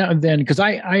every now and then, because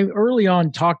I early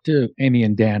on talked to Amy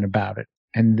and Dan about it,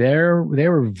 and they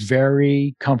were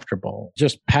very comfortable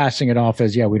just passing it off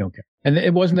as, yeah, we don't care. And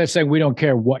it wasn't that saying we don't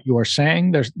care what you're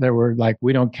saying. There were like,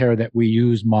 we don't care that we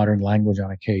use modern language on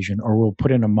occasion, or we'll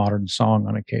put in a modern song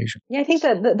on occasion. Yeah, I think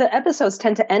that the episodes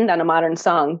tend to end on a modern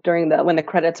song when the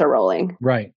credits are rolling.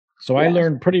 Right. So I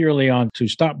learned pretty early on to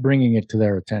stop bringing it to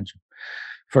their attention,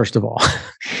 first of all.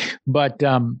 But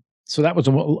so that was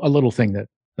a little thing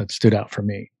that stood out for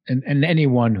me. And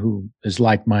anyone who is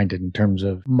like-minded in terms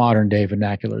of modern day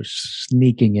vernacular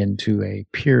sneaking into a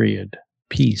period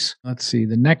piece. Let's see.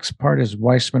 The next part is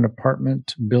Weissman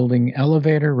apartment building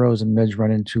elevator. Rose and Midge run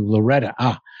into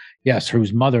Loretta. Yes,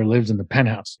 whose mother lives in the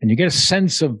penthouse. And you get a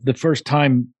sense of the first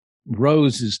time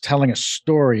Rose is telling a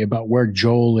story about where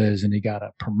Joel is and he got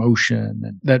a promotion,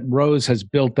 and that Rose has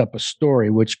built up a story,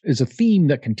 which is a theme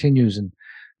that continues in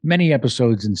many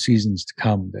episodes and seasons to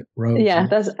come. That Rose,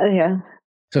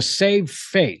 to save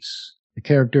face, the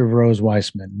character of Rose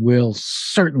Weissman will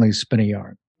certainly spin a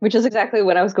yarn. Which is exactly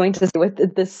what I was going to say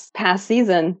with this past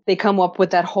season. They come up with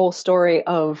that whole story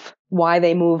of why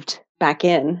they moved back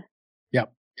in.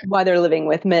 Yep. Why they're living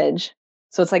with Midge.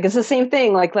 So it's like, it's the same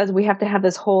thing. Like, we have to have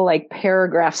this whole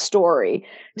paragraph story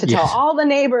to tell all the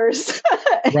neighbors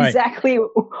exactly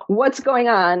what's going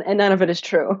on. And none of it is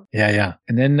true. Yeah.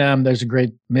 And then there's a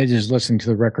great, Midge is listening to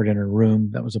the record in her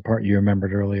room. That was the part you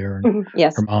remembered earlier. And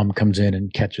yes. Her mom comes in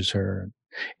and catches her.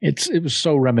 It was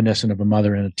so reminiscent of a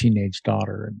mother and a teenage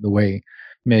daughter, and the way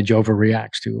Midge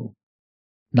overreacts to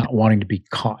not wanting to be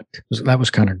caught. That was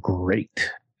kind of great.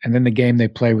 And then the game they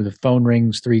play where the phone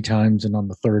rings 3 times, and on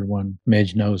the third one,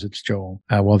 Midge knows it's Joel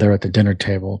while they're at the dinner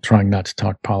table trying not to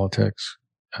talk politics.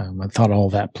 I thought all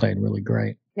that played really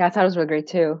great. Yeah, I thought it was really great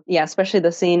too. Yeah, especially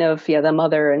the scene of the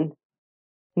mother and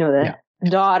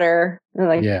daughter.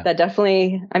 That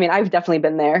definitely. I mean, I've definitely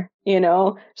been there.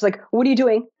 She's like, "What are you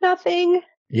doing?" Nothing.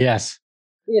 Yes.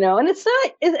 And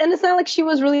it's not like she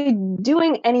was really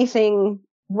doing anything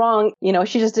wrong.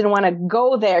 She just didn't want to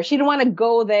go there. She didn't want to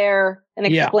go there and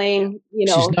explain.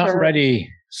 She's not ready,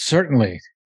 certainly,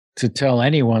 to tell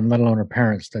anyone, let alone her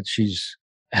parents, that she's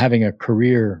having a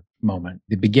career moment,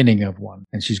 the beginning of one,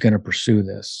 and she's going to pursue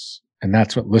this. And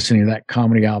that's what listening to that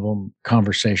comedy album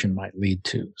conversation might lead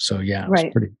to. So yeah, it was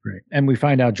pretty great. And we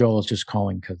find out Joel is just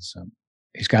calling because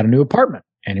he's got a new apartment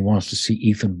and he wants to see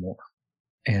Ethan more.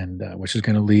 And which is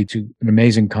going to lead to an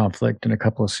amazing conflict in a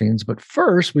couple of scenes. But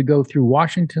first, we go through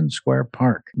Washington Square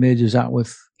Park. Midge is out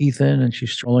with Ethan, and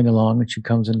she's strolling along, and she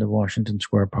comes into Washington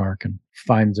Square Park and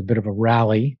finds a bit of a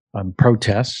rally on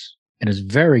protests, and is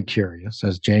very curious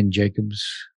as Jane Jacobs'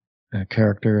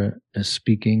 character is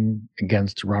speaking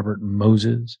against Robert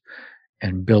Moses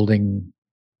and building,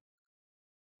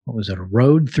 what was it, a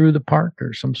road through the park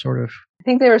or some sort of... I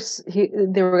think they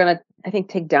were going to I think,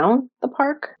 take down the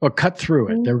park. Or cut through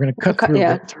it. They were going to cut through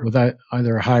it with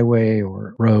either a highway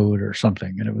or road or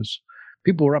something. And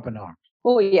people were up in arms.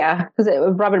 Oh, yeah. Because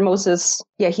Robert Moses,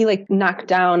 he like knocked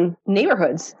down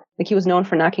neighborhoods. Like he was known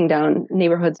for knocking down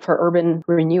neighborhoods for urban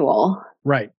renewal.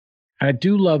 Right. And I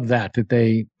do love that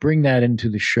they bring that into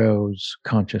the show's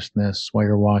consciousness while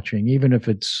you're watching, even if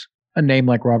it's a name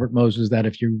like Robert Moses that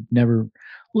if you never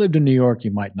lived in New York,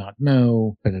 you might not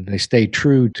know, but they stay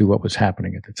true to what was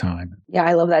happening at the time. Yeah,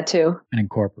 I love that too. And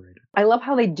incorporate it. I love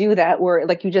how they do that where,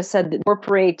 like you just said,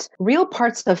 incorporate real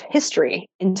parts of history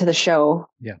into the show.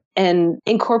 Yeah. And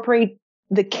incorporate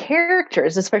the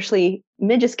characters, especially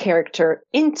Midge's character,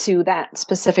 into that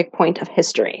specific point of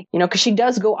history. Because she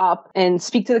does go up and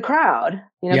speak to the crowd.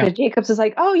 Because Jacobs is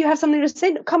like, oh, you have something to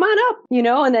say? Come on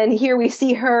up. And then here we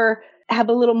see her have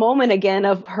a little moment again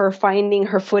of her finding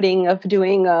her footing of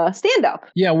doing a stand-up.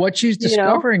 Yeah, what she's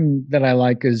discovering that I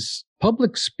like is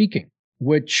public speaking,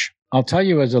 which I'll tell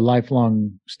you as a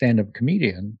lifelong stand-up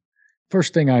comedian,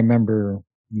 first thing I remember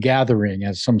gathering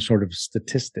as some sort of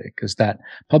statistic is that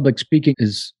public speaking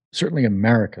is certainly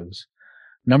America's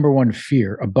number one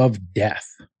fear above death.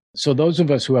 So those of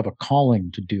us who have a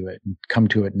calling to do it and come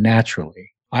to it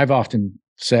naturally, I've often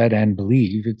said and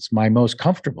believe it's my most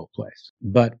comfortable place.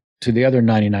 But to the other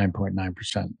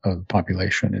 99.9% of the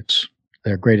population, it's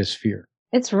their greatest fear.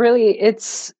 It's really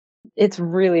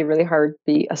really hard to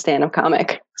be a stand-up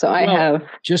comic. So I have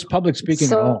just public speaking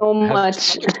so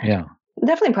much. Yeah.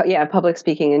 Definitely, public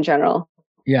speaking in general.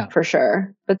 Yeah. For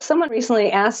sure. But someone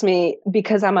recently asked me,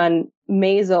 because I'm on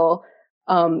Maisel,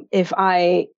 if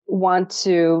I want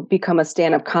to become a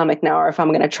stand-up comic now, or if I'm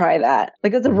going to try that.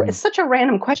 Like, it's such a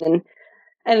random question.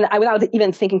 And without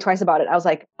even thinking twice about it, I was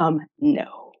like,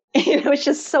 no. It's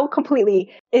just so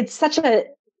completely, it's such a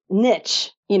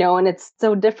niche, and it's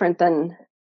so different than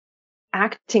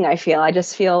acting, I feel. I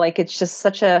just feel like it's just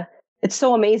it's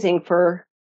so amazing for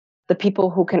the people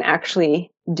who can actually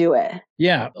do it.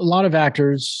 Yeah. A lot of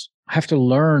actors have to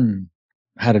learn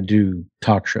how to do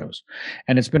talk shows.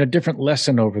 And it's been a different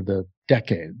lesson over the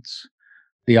decades,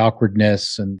 the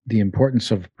awkwardness and the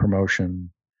importance of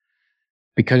promotion,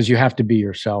 because you have to be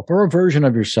yourself, or a version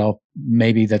of yourself,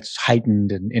 maybe that's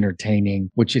heightened and entertaining,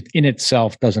 which in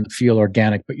itself doesn't feel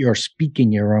organic, but you're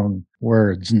speaking your own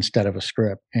words instead of a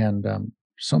script. And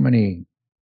so many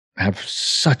have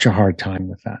such a hard time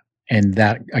with that. And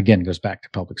that, again, goes back to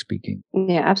public speaking.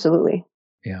 Yeah, absolutely.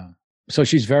 Yeah. So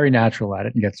she's very natural at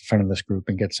it and gets in front of this group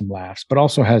and gets some laughs, but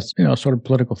also has, sort of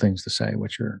political things to say,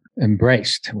 which are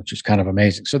embraced, which is kind of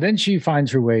amazing. So then she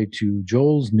finds her way to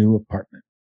Joel's new apartment.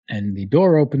 And the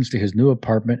door opens to his new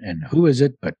apartment, and who is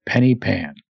it but Penny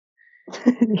Pan,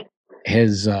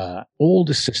 his old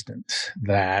assistant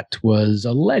that was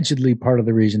allegedly part of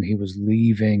the reason he was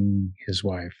leaving his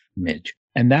wife, Midge.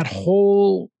 And that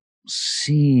whole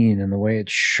scene and the way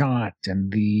it's shot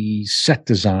and the set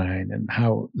design and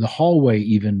how the hallway,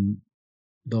 even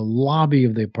the lobby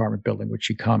of the apartment building, which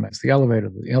she comments, the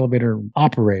elevator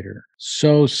operator,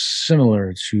 so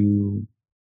similar to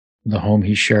the home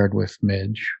he shared with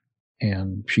Midge.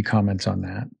 And she comments on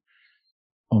that.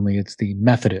 Only it's the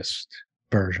Methodist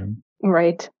version.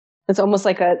 Right. It's almost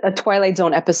like a Twilight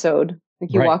Zone episode.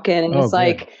 Like you walk in and it's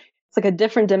like a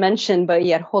different dimension, but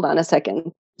yet, hold on a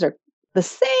second. They're the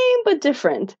same, but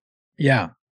different. Yeah.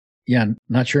 Yeah.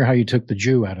 Not sure how you took the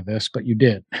Jew out of this, but you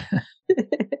did.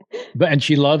 And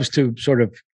she loves to sort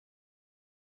of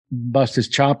bust his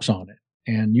chops on it.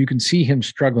 And you can see him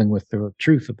struggling with the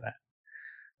truth of that,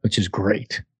 which is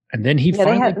great. And then he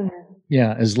finally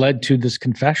is led to this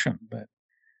confession, but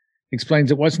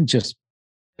explains it wasn't just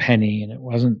Penny and it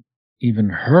wasn't even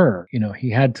her. He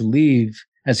had to leave,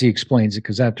 as he explains it,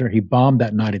 because after he bombed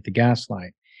that night at the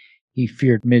Gaslight, he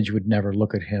feared Midge would never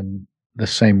look at him the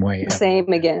same way.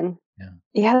 Same again.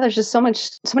 Yeah, there's just so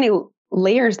many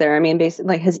layers there. I mean, basically,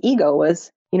 like his ego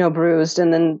was, bruised,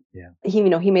 and then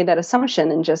he made that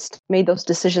assumption and just made those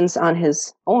decisions on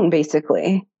his own,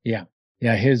 basically. Yeah.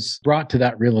 Yeah, his brought to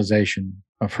that realization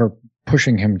of her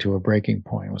pushing him to a breaking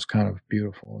point was kind of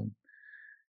beautiful.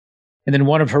 And then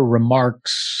one of her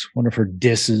remarks, one of her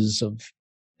disses of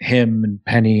him and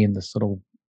Penny and this little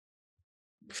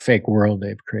fake world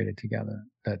they've created together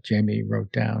that Jamie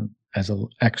wrote down as an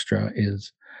extra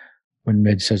is when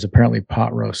Midge says, apparently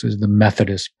pot roast is the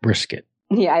Methodist brisket.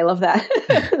 Yeah, I love that.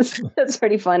 That's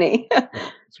pretty funny.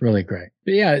 It's really great.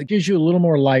 But yeah, it gives you a little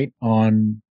more light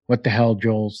on what the hell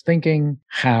Joel's thinking,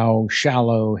 how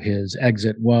shallow his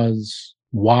exit was,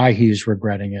 why he's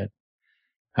regretting it,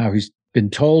 how he's been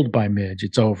told by Midge,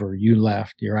 it's over, you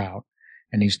left, you're out.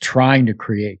 And he's trying to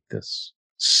create this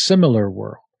similar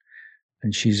world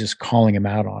and she's just calling him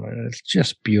out on it. It's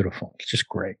just beautiful. It's just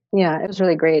great. Yeah, it was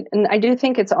really great. And I do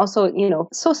think it's also,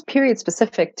 so period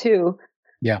specific too.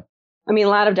 Yeah. I mean, a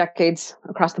lot of decades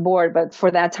across the board, but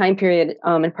for that time period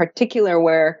in particular,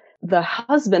 where the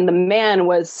husband, the man,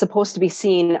 was supposed to be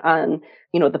seen on,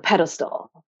 the pedestal.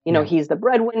 He's the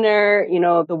breadwinner,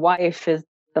 the wife is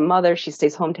the mother. She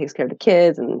stays home, takes care of the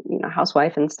kids and,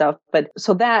 housewife and stuff. But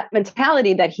so that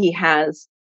mentality that he has,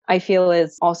 I feel,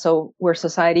 is also where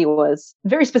society was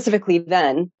very specifically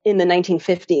then in the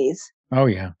 1950s. Oh,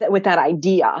 yeah. With that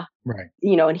idea. Right.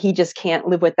 And he just can't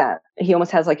live with that. He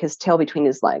almost has like his tail between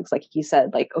his legs. Like he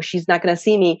said, like, oh, she's not going to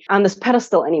see me on this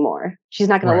pedestal anymore. She's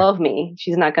not going to love me.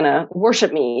 She's not going to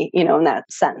worship me, in that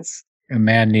sense. A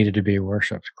man needed to be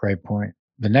worshipped. Great point.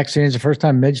 The next scene is the first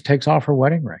time Midge takes off her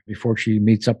wedding ring before she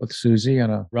meets up with Susie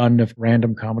on a run of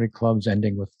random comedy clubs,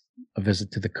 ending with a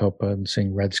visit to the Copa and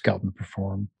seeing Red Skelton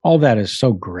perform. All that is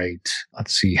so great.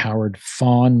 Let's see. Howard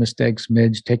Fawn mistakes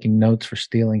Midge taking notes for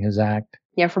stealing his act.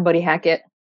 Yeah, for Buddy Hackett.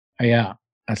 Yeah,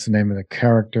 that's the name of the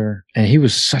character. And he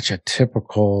was such a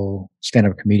typical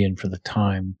stand-up comedian for the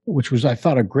time, which was, I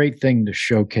thought, a great thing to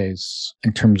showcase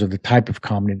in terms of the type of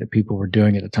comedy that people were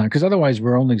doing at the time. Because otherwise,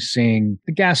 we're only seeing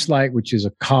The Gaslight, which is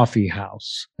a coffee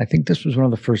house. I think this was one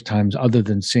of the first times, other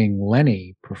than seeing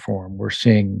Lenny perform, we're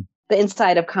seeing the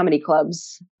inside of comedy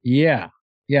clubs. Yeah.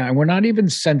 Yeah. And we're not even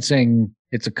sensing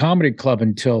it's a comedy club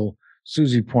until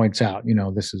Susie points out,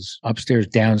 this is upstairs,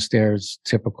 downstairs,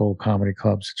 typical comedy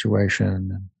club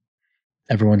situation.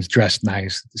 Everyone's dressed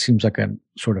nice. It seems like a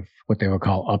sort of what they would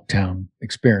call uptown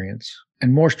experience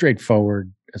and more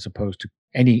straightforward as opposed to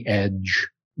any edge.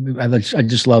 I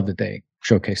just love that they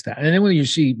showcase that. And then when you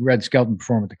see Red Skelton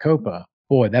perform at the Copa,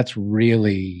 boy, that's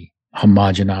really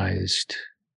homogenized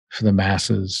for the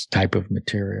masses type of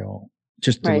material,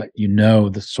 just to let you know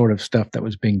the sort of stuff that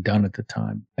was being done at the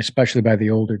time, especially by the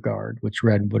older guard, which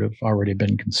Red would have already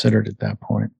been considered at that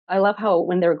point. I love how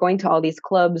when they were going to all these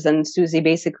clubs and Susie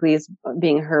basically is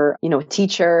being her,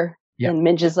 teacher, and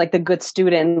Midge is like the good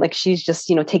student, like she's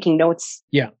just, taking notes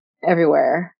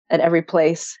everywhere at every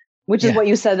place, which is what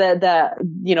you said that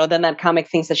then that comic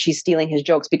thinks that she's stealing his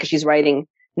jokes because she's writing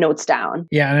notes down.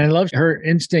 Yeah, and I love her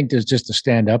instinct is just to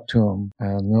stand up to him.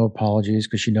 No apologies,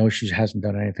 because she knows she hasn't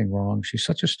done anything wrong. She's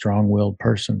such a strong-willed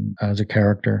person as a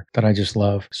character that I just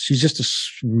love. She's just a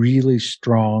really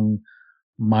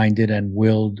strong-minded and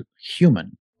willed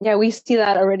human. Yeah, we see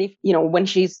that already, when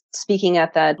she's speaking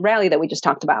at that rally that we just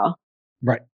talked about.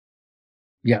 Right.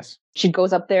 Yes. She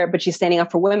goes up there, but she's standing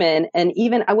up for women. And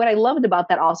even what I loved about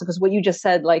that also, because what you just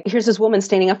said, like, here's this woman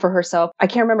standing up for herself. I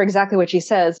can't remember exactly what she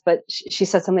says, but she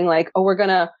said something like, oh, we're going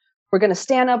to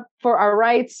stand up for our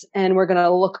rights and we're going to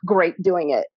look great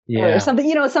doing it. Yeah. Or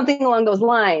something, something along those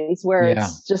lines where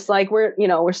it's just like,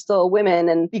 we're still women.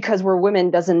 And because we're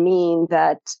women doesn't mean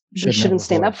that we shouldn't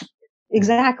stand up.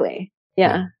 Exactly.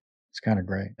 Yeah. It's kind of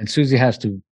great. And Susie has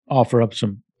to offer up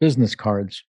some business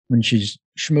cards when she's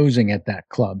schmoozing at that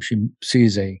club. She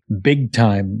sees a big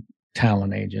time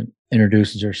talent agent,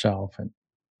 introduces herself, and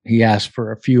he asks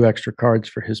for a few extra cards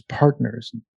for his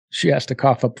partners. She has to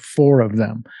cough up 4 of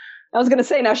them. I was going to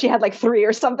say now she had like 3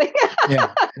 or something.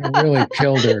 Yeah, it really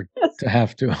killed her to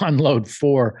have to unload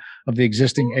 4 of the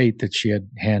existing 8 that she had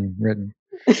handwritten.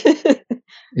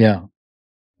 Yeah,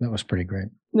 that was pretty great.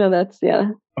 No, that's,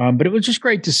 but it was just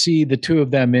great to see the two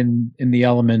of them in the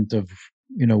element of,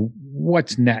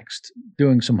 what's next,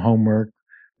 doing some homework.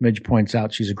 Midge points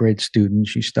out she's a great student.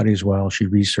 She studies well. She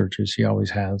researches. She always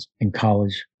has in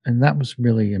college. And that was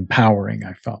really empowering,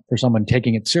 I felt, for someone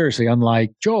taking it seriously,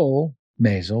 unlike Joel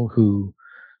Maisel, who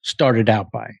started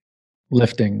out by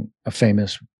lifting a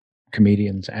famous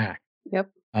comedian's act. Yep.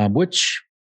 Which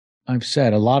I've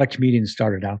said, a lot of comedians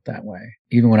started out that way.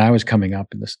 Even when I was coming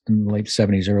up in the late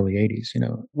 70s, early 80s,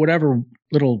 whatever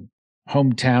little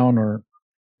hometown or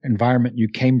environment you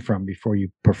came from before you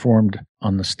performed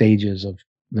on the stages of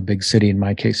the big city, in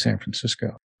my case, San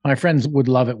Francisco. My friends would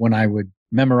love it when I would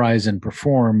memorize and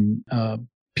perform a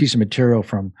piece of material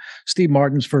from Steve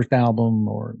Martin's first album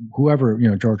or whoever,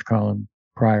 George Carlin,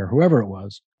 Pryor, whoever it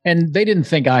was. And they didn't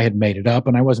think I had made it up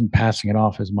and I wasn't passing it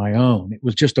off as my own. It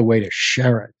was just a way to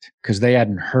share it because they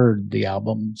hadn't heard the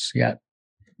albums yet,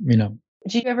 Did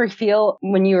you ever feel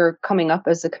when you were coming up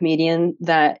as a comedian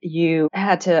that you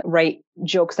had to write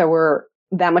jokes that were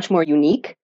that much more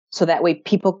unique so that way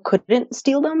people couldn't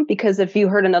steal them? Because if you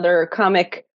heard another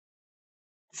comic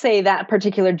say that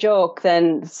particular joke,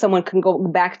 then someone can go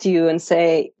back to you and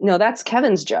say, no, that's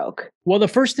Kevin's joke. Well, the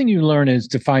first thing you learn is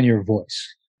to find your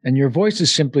voice. And your voice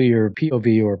is simply your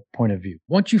POV or point of view.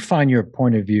 Once you find your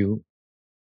point of view,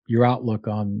 your outlook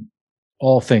on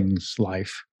all things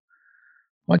life,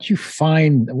 once you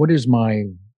find what is my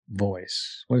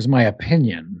voice, what is my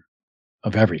opinion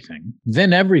of everything,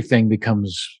 then everything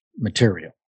becomes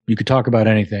material. You could talk about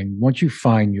anything. Once you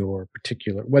find your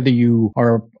particular, whether you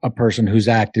are a person whose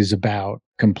act is about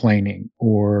complaining,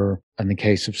 or in the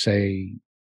case of, say,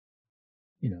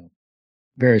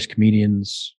 various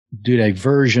comedians did a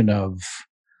version of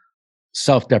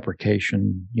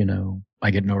self-deprecation,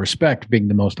 I get no respect being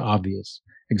the most obvious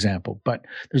example, but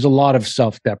there's a lot of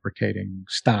self-deprecating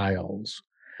styles.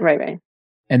 Right.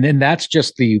 And then that's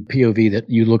just the POV that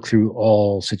you look through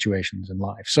all situations in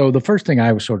life. So the first thing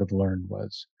I sort of learned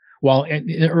was,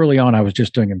 early on, I was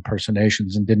just doing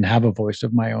impersonations and didn't have a voice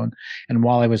of my own. And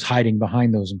while I was hiding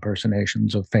behind those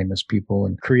impersonations of famous people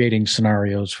and creating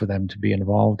scenarios for them to be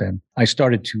involved in, I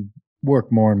started to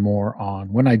work more and more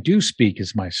on, when I do speak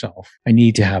as myself, I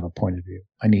need to have a point of view.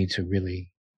 I need to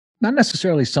really, not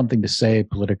necessarily something to say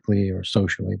politically or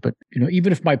socially, but,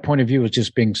 even if my point of view is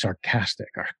just being sarcastic,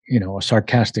 or, a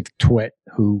sarcastic twit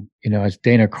who, as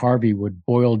Dana Carvey would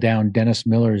boil down Dennis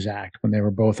Miller's act when they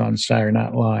were both on Saturday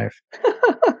Night Live.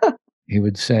 He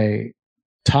would say,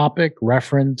 topic,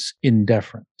 reference,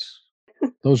 indifference.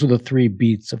 Those are the 3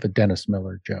 beats of a Dennis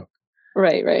Miller joke.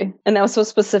 Right. And that was so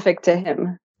specific to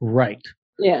him. Right.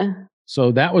 Yeah.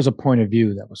 So that was a point of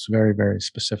view that was very, very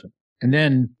specific. And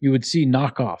then you would see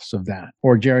knockoffs of that,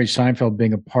 or Jerry Seinfeld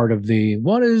being a part of the,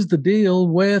 what is the deal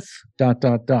with ... And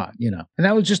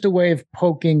that was just a way of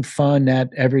poking fun at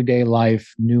everyday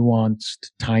life, nuanced,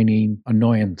 tiny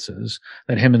annoyances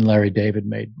that him and Larry David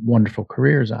made wonderful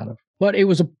careers out of. But it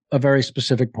was a very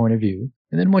specific point of view.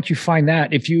 And then once you find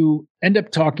that, if you end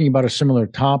up talking about a similar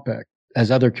topic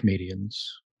as other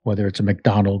comedians, whether it's a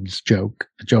McDonald's joke,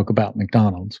 a joke about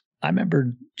McDonald's, I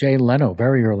remember Jay Leno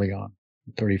very early on,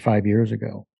 35 years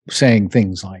ago, saying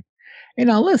things like,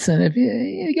 listen, if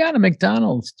you got a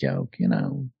McDonald's joke,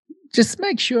 just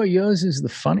make sure yours is the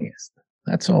funniest.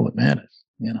 That's all that matters,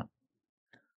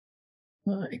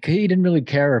 He didn't really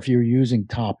care if you were using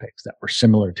topics that were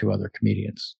similar to other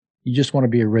comedians. You just want to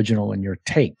be original in your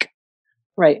take.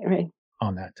 Right.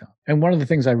 On that topic. And one of the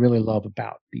things I really love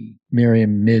about the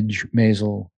Miriam Midge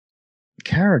Maisel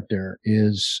character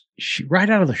is she, right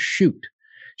out of the chute,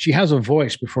 she has a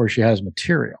voice before she has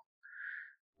material.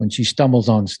 When she stumbles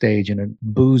on stage in a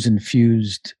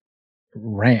booze-infused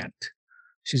rant,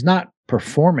 she's not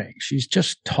performing. She's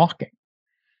just talking.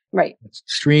 Right. It's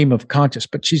stream of conscious,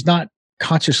 but she's not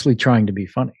consciously trying to be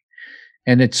funny.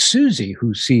 And it's Susie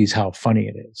who sees how funny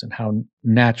it is and how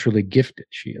naturally gifted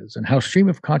she is and how stream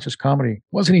of conscious comedy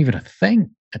wasn't even a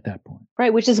thing at that point.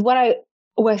 Right, which is what I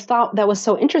thought that was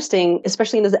so interesting,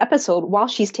 especially in this episode, while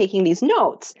she's taking these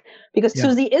notes, because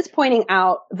Susie is pointing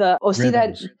out see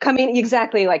that coming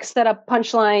exactly, like set up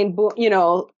punchline,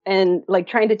 and like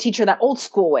trying to teach her that old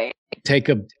school way. Take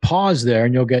a pause there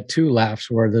and you'll get 2 laughs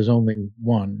where there's only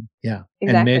one. Yeah.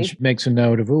 Exactly. And Midge makes a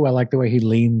note of, I like the way he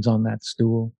leans on that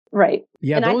stool. Right.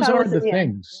 Yeah, and those are the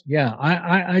things. Yeah,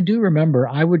 I do remember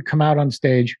I would come out on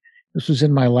stage. This was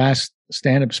in my last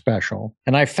stand-up special.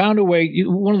 And I found a way.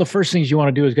 One of the first things you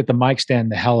want to do is get the mic stand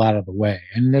the hell out of the way.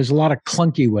 And there's a lot of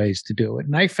clunky ways to do it.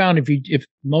 And I found if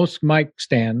most mic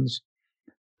stands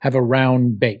have a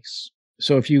round base.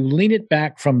 So if you lean it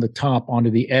back from the top onto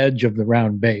the edge of the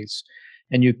round base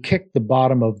and you kick the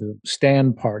bottom of the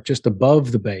stand part just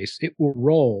above the base, it will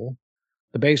roll.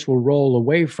 The base will roll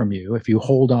away from you if you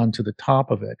hold on to the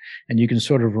top of it, and you can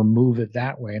sort of remove it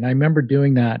that way. And I remember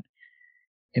doing that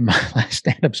in my last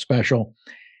stand-up special.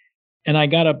 And I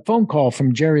got a phone call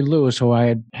from Jerry Lewis, who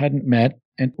I hadn't met,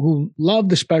 and who loved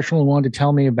the special and wanted to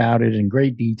tell me about it in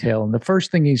great detail. And the first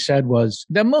thing he said was,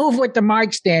 the move with the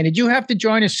mic stand, did you have to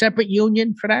join a separate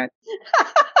union for that?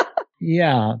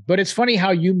 Yeah, but it's funny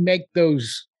how you make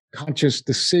those conscious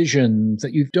decisions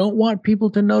that you don't want people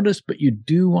to notice, but you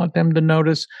do want them to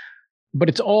notice. But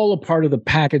it's all a part of the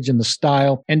package and the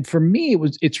style. And for me,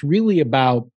 it's really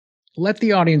about let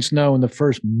the audience know in the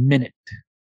first minute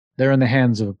they're in the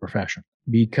hands of a profession.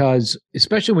 Because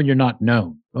especially when you're not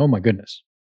known, oh my goodness,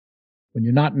 when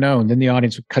you're not known, then the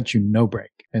audience will cut you no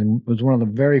break. And it was one of the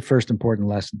very first important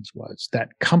lessons was that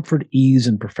comfort, ease,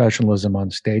 and professionalism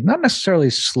on stage, not necessarily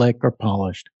slick or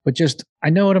polished, but just, I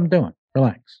know what I'm doing.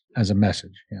 Relax as a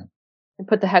message. Yeah. And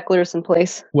put the hecklers in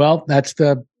place. Well, that's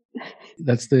the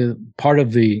part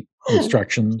of the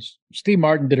instructions. Steve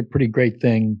Martin did a pretty great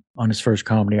thing on his first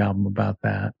comedy album about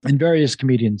that. And various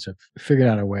comedians have figured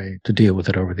out a way to deal with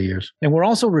it over the years. And we're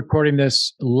also recording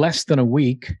this less than a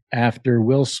week after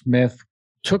Will Smith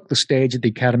took the stage at the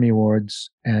Academy Awards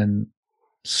and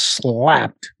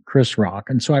slapped Chris Rock.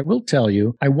 And so I will tell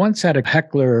you, I once had a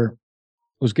heckler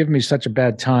was giving me such a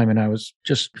bad time, and I was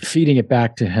just feeding it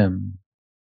back to him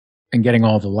and getting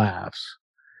all the laughs.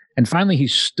 And finally, he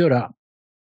stood up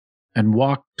and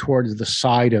walked towards the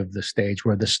side of the stage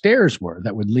where the stairs were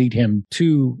that would lead him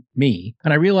to me.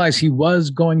 And I realized he was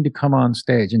going to come on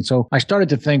stage. And so I started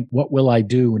to think, what will I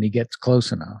do when he gets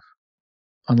close enough?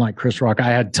 Unlike Chris Rock, I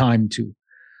had time to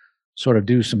sort of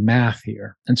do some math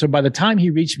here. And so by the time he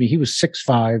reached me, he was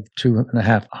 6'5",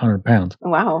 2.5 pounds.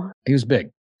 Wow. He was big.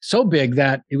 So big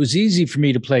that it was easy for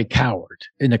me to play coward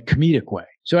in a comedic way.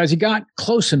 So as he got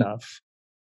close enough,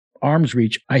 arm's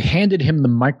reach, I handed him the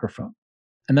microphone.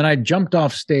 And then I jumped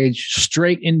off stage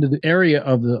straight into the area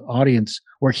of the audience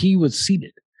where he was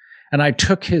seated. And I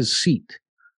took his seat.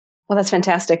 Well, that's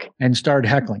fantastic. And started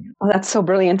heckling him. Oh, that's so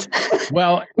brilliant.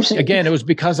 Well, again, it was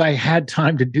because I had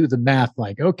time to do the math.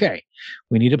 Like, okay,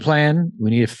 we need a plan.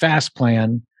 We need a fast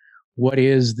plan. What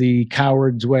is the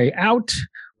coward's way out,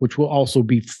 which will also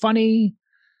be funny?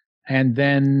 And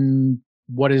then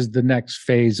what is the next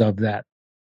phase of that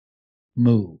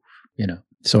move, you know?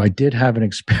 So I did have an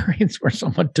experience where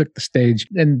someone took the stage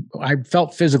and I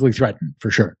felt physically threatened for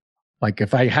sure. Like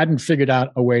if I hadn't figured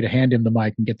out a way to hand him the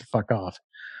mic and get the fuck off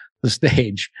the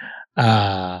stage,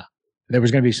 there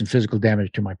was going to be some physical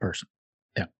damage to my person.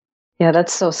 Yeah. Yeah,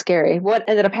 that's so scary. What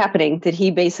ended up happening? Did he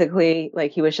basically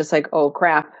he was just like, oh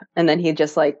crap. And then he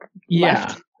just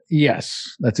left?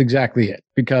 Yes, that's exactly it.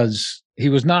 Because he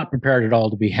was not prepared at all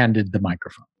to be handed the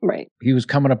microphone. Right. He was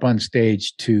coming up on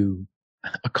stage to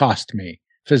accost me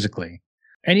physically.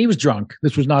 And he was drunk.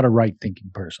 This was not a right thinking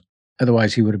person.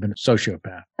 Otherwise, he would have been a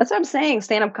sociopath. That's what I'm saying.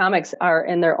 Stand-up comics are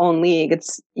in their own league.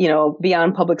 It's,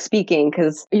 beyond public speaking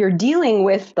because you're dealing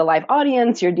with the live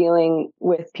audience. You're dealing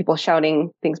with people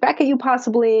shouting things back at you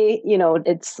possibly.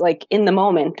 It's like in the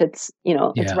moment. It's,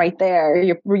 it's right there.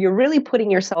 You're really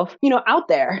putting yourself, out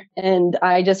there. And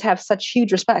I just have such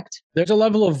huge respect. There's a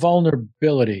level of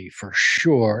vulnerability for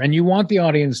sure. And you want the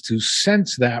audience to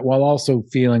sense that while also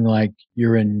feeling like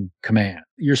you're in command.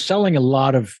 You're selling a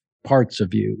lot of parts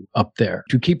of you up there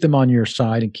to keep them on your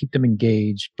side and keep them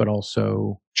engaged, but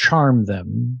also charm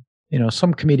them.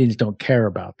 Some comedians don't care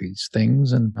about these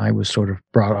things. And I was sort of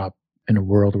brought up in a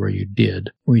world where you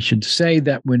did. We should say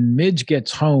that when Midge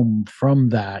gets home from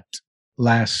that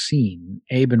last scene,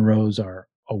 Abe and Rose are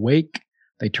awake.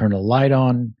 They turn a light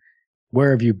on. Where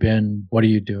have you been? What are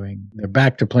you doing? They're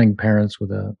back to playing parents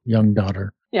with a young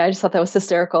daughter. Yeah, I just thought that was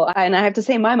hysterical. And I have to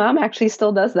say, my mom actually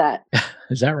still does that.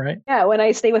 Is that right? Yeah, when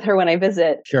I stay with her when I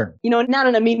visit. Sure. Not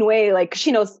in a mean way,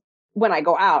 she knows when I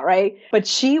go out, right? But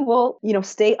she will,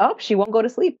 stay up. She won't go to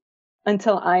sleep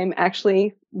until I'm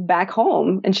actually back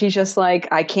home. And she's just like,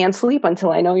 I can't sleep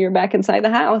until I know you're back inside the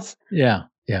house. Yeah.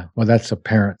 Yeah. Well, that's a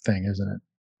parent thing, isn't it?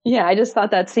 Yeah, I just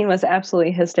thought that scene was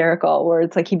absolutely hysterical where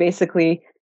it's like he basically,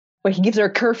 he gives her a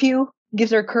curfew,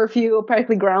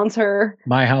 practically grounds her.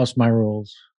 My house, my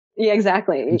rules. Yeah,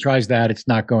 exactly. He tries that. It's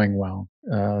not going well.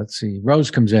 Let's see.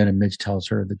 Rose comes in and Midge tells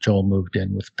her that Joel moved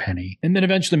in with Penny. And then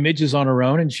eventually Midge is on her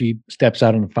own and she steps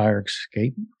out on the fire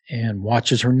escape and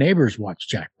watches her neighbors watch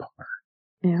Jack Palmer.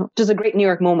 Yeah, which is a great New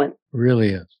York moment. Really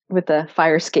is. With the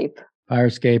fire escape. Fire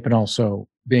escape and also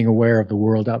being aware of the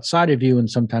world outside of you.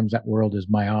 And sometimes that world is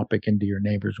myopic into your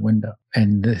neighbor's window.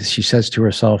 And she says to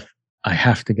herself, I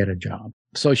have to get a job.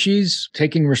 So she's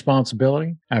taking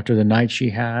responsibility after the night she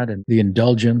had and the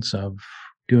indulgence of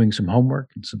doing some homework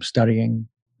and some studying,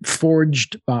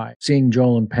 forged by seeing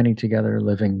Joel and Penny together,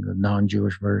 living the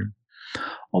non-Jewish version.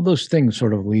 All those things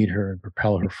sort of lead her and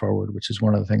propel her forward, which is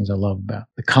one of the things I love about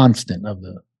the constant of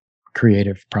the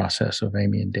creative process of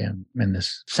Amy and Dan and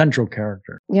this central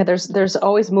character. Yeah, there's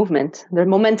always movement. There's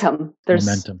momentum. There's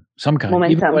momentum, some kind.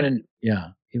 Momentum.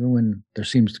 Even when there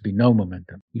seems to be no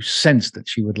momentum, you sense that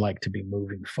she would like to be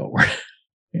moving forward.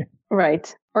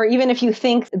 Right. Or even if you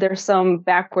think there's some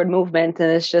backward movement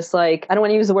and it's just like, I don't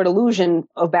want to use the word illusion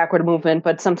of backward movement,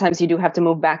 but sometimes you do have to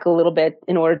move back a little bit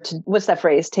in order to, what's that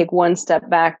phrase? Take one step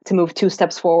back to move 2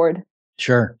 steps forward.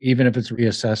 Sure. Even if it's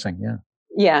reassessing. Yeah.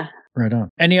 Yeah. Right on.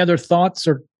 Any other thoughts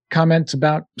or comments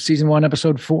about season 1,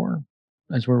 episode 4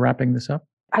 as we're wrapping this up?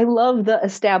 I love the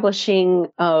establishing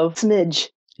of Smidge.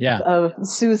 Yeah. Of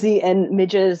Susie and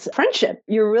Midge's friendship.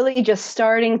 You're really just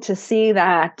starting to see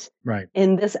that right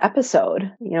in this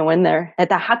episode, when they're at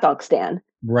the hot dog stand.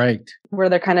 Right. Where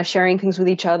they're kind of sharing things with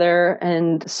each other.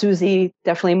 And Susie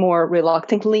definitely more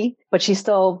reluctantly, but she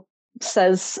still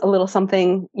says a little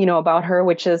something, about her,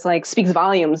 which is speaks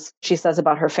volumes, she says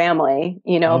about her family,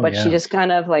 but she just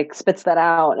kind of spits that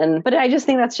out. But I just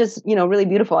think that's just, really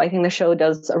beautiful. I think the show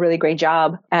does a really great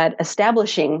job at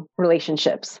establishing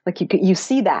relationships. You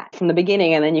see that from the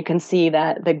beginning and then you can see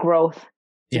that the growth,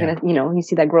 you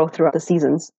see that growth throughout the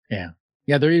seasons. Yeah.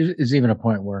 Yeah. There is even a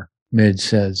point where Midge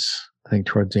says, I think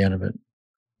towards the end of it,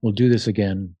 we'll do this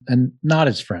again, and not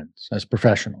as friends, as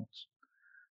professionals.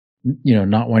 You know,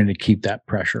 not wanting to keep that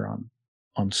pressure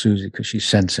on Susie because she's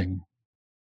sensing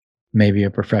maybe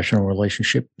a professional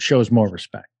relationship shows more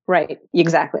respect. Right.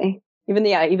 Exactly.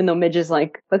 Even though Midge is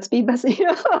like, let's be best,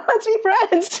 let's be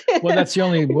friends. Well, that's the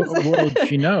only world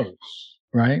she knows,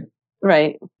 right?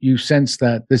 Right. You sense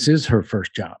that this is her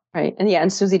first job. Right.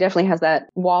 And Susie definitely has that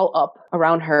wall up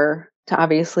around her to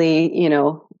obviously,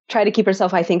 try to keep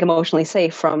herself, I think, emotionally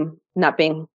safe from not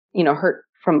being, hurt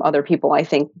from other people, I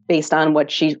think, based on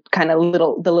what she kind of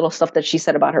the little stuff that she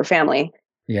said about her family.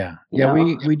 Yeah. Yeah.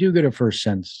 We do get a first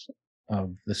sense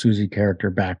of the Susie character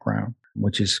background,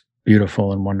 which is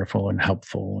beautiful and wonderful and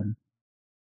helpful and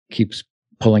keeps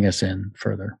pulling us in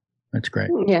further. That's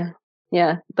great. Yeah.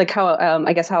 Yeah. Like how,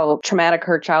 I guess how traumatic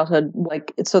her childhood,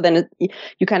 like, so then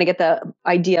you kind of get the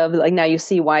idea of like, now you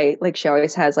see why, like, she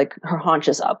always has like her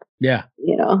haunches up. Yeah.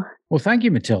 Well, thank you,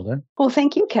 Matilda. Well,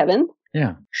 thank you, Kevin.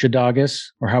 Yeah. Szydagis,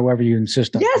 or however you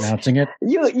insist on pronouncing it.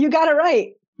 You got it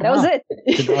right. That was it.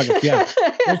 Szydagis, yeah.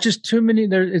 There's just too many.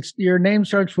 Your name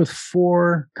starts with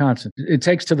 4 consonants. It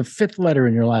takes to the 5th letter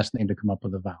in your last name to come up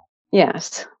with a vowel.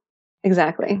 Yes,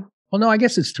 exactly. Well, no, I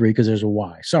guess it's 3 because there's a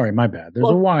Y. Sorry, my bad. There's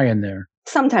a Y in there.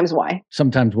 Sometimes Y.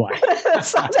 Sometimes Y.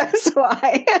 Sometimes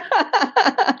Y.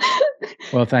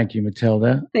 Well, thank you,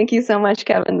 Matilda. Thank you so much,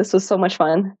 Kevin. This was so much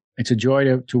fun. It's a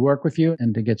joy to work with you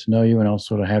and to get to know you and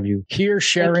also to have you here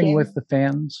sharing with the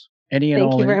fans any and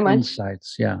all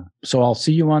insights. Yeah. So I'll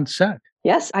see you on set.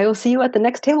 Yes, I will see you at the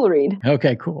next table read.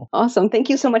 Okay, cool. Awesome. Thank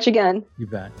you so much again. You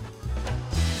bet.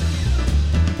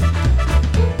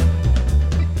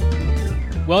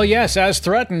 Well, yes, as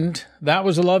threatened, that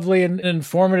was a lovely and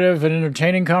informative and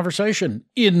entertaining conversation,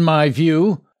 in my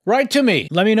view. Write to me.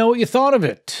 Let me know what you thought of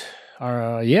it.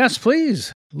 Yes,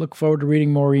 please. Look forward to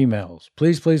reading more emails.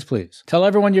 Please, please, please. Tell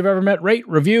everyone you've ever met, rate,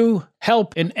 review,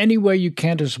 help in any way you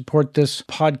can to support this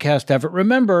podcast effort.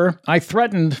 Remember, I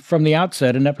threatened from the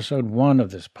outset in episode 1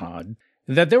 of this pod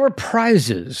that there were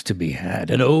prizes to be had.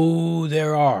 And oh,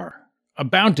 there are. A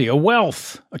bounty, a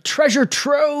wealth, a treasure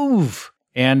trove.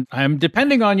 And I'm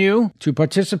depending on you to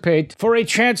participate for a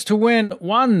chance to win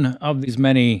one of these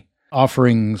many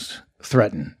offerings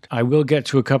threatened. I will get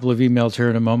to a couple of emails here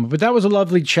in a moment, but that was a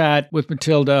lovely chat with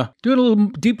Matilda, doing a little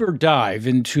deeper dive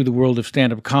into the world of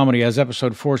stand-up comedy as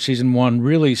episode 4, season 1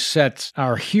 really sets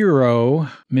our hero,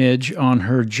 Midge, on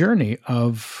her journey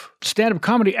of stand-up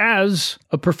comedy as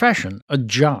a profession, a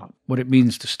job, what it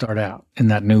means to start out in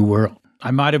that new world. I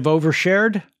might have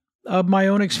overshared of my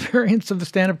own experience of the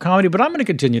stand-up comedy, but I'm going to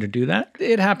continue to do that.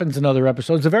 It happens in other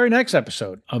episodes. The very next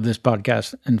episode of this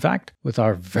podcast, in fact, with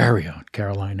our very own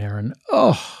Caroline Aaron.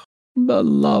 Oh, the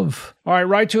love. All right,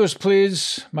 write to us,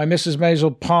 please. My Mrs.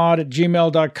 Maisel pod at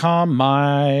gmail.com.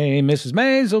 My Mrs.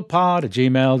 Maisel pod at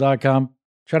gmail.com.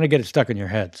 Trying to get it stuck in your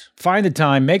heads. Find the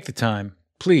time, make the time,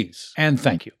 please, and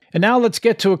thank you. And now let's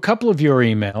get to a couple of your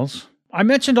emails. I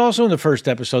mentioned also in the first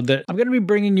episode that I'm going to be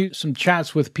bringing you some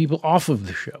chats with people off of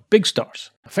the show, big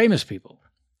stars, famous people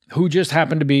who just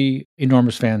happen to be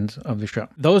enormous fans of the show.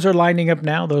 Those are lining up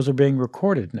now. Those are being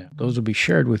recorded now. Those will be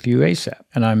shared with you ASAP.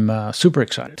 And I'm super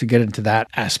excited to get into that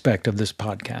aspect of this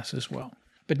podcast as well.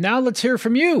 But now let's hear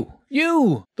from you,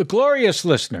 the glorious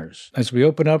listeners, as we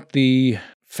open up the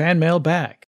fan mail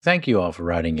bag. Thank you all for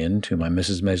writing in to my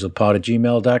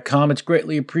mrsmaiselpod@gmail.com. It's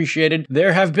greatly appreciated.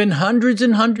 There have been hundreds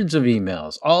and hundreds of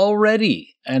emails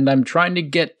already, and I'm trying to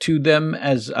get to them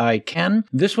as I can.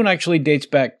 This one actually dates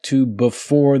back to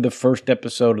before the first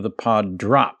episode of the pod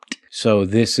dropped. So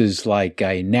this is like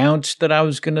I announced that I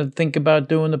was going to think about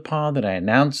doing the pod, that I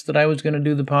announced that I was going to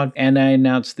do the pod, and I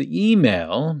announced the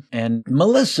email, and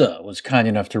Melissa was kind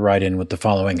enough to write in with the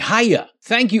following. Hiya!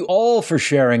 Thank you all for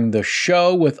sharing the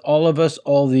show with all of us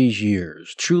all these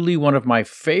years. Truly one of my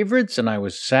favorites, and I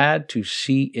was sad to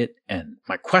see it end.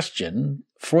 My question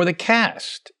for the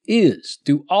cast is,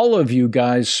 do all of you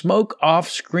guys smoke off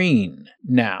screen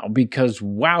now? Because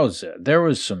wowza, there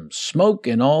was some smoke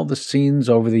in all the scenes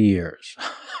over the years.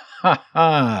 Ha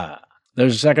ha.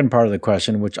 There's a second part of the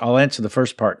question, which I'll answer the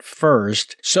first part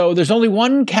first. So there's only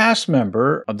one cast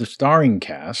member of the starring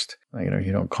cast.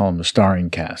 You don't call them the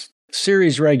starring cast.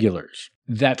 Series regulars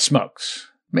that smokes.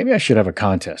 Maybe I should have a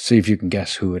contest, see if you can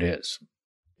guess who it is.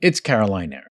 It's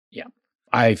Caroline Aaron. Yeah.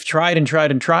 I've tried and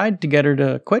tried and tried to get her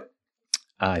to quit.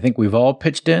 I think we've all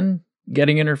pitched in,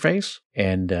 getting in her face,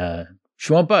 and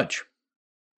she won't budge.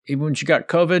 Even when she got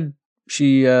COVID,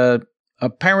 she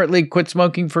apparently quit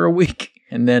smoking for a week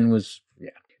and then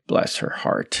bless her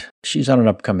heart. She's on an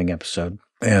upcoming episode.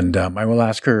 And I will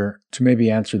ask her to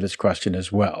maybe answer this question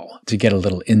as well, to get a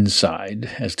little insight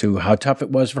as to how tough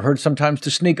it was for her sometimes to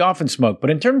sneak off and smoke.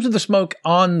 But in terms of the smoke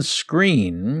on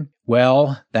screen,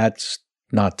 well, that's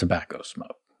not tobacco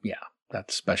smoke. Yeah,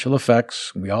 that's special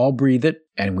effects. We all breathe it,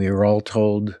 and we were all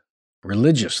told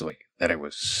religiously that it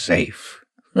was safe.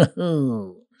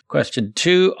 Question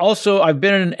 2. Also, I've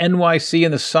been in NYC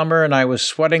in the summer and I was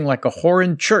sweating like a whore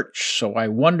in church, so I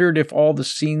wondered if all the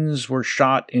scenes were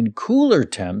shot in cooler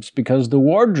temps because the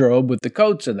wardrobe with the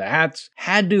coats and the hats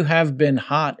had to have been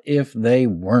hot if they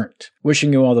weren't.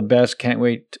 Wishing you all the best. Can't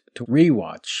wait to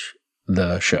rewatch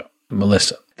the show.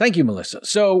 Melissa. Thank you, Melissa.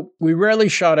 So we rarely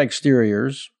shot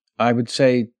exteriors. I would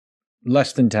say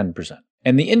less than 10%.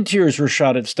 And the interiors were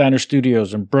shot at Steiner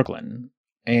Studios in Brooklyn.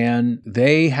 And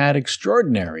they had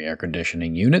extraordinary air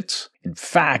conditioning units. In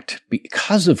fact,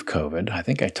 because of COVID, I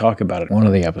think I talk about it in one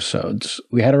of the episodes,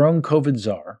 we had our own COVID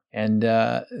czar, and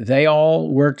they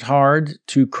all worked hard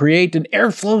to create an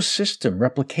airflow system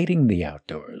replicating the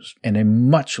outdoors in a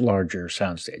much larger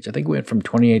soundstage. I think we went from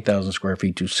 28,000 square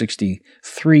feet to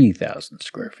 63,000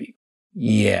 square feet.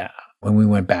 Yeah, when we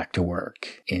went back to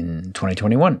work in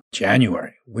 2021,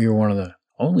 January, we were one of the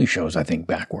only shows, I think,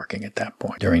 back working at that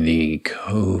point during the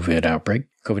COVID outbreak.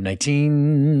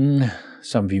 COVID-19,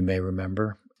 some of you may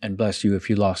remember, and bless you if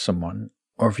you lost someone,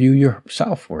 or if you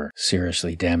yourself were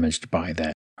seriously damaged by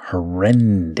that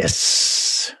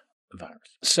horrendous virus.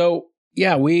 So,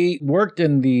 yeah, we worked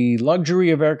in the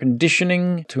luxury of air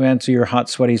conditioning to answer your hot,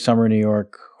 sweaty summer New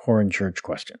York whore in church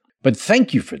question. But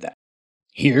thank you for that.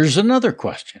 Here's another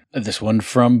question. This one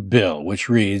from Bill, which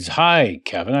reads, Hi,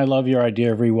 Kevin. I love your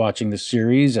idea of rewatching the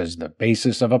series as the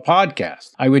basis of a podcast.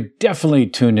 I would definitely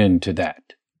tune into that.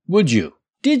 Would you?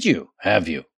 Did you? Have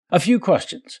you? A few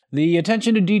questions. The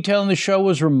attention to detail in the show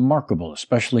was remarkable,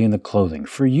 especially in the clothing.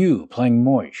 For you, playing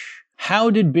Moish,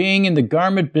 how did being in the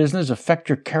garment business affect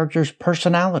your character's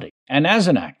personality? And as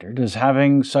an actor, does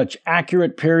having such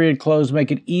accurate period clothes make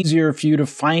it easier for you to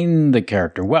find the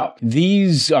character? Well,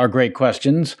 these are great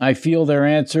questions. I feel they're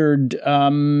answered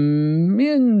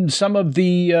in some of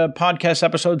the podcast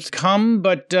episodes to come,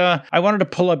 but I wanted to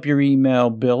pull up your email,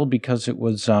 Bill, because it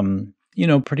was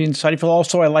pretty insightful.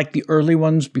 Also, I like the early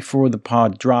ones before the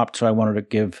pod dropped, so I wanted to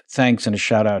give thanks and a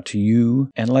shout out to you.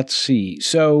 And let's see.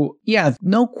 So, yeah,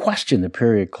 no question the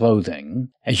period clothing,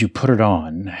 as you put it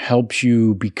on, helps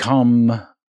you become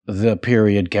the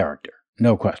period character.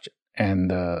 No question.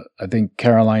 And I think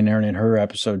Caroline Aaron in her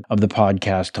episode of the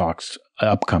podcast talks,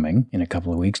 upcoming in a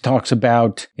couple of weeks, talks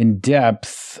about in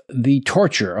depth the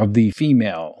torture of the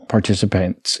female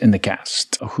participants in the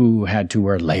cast who had to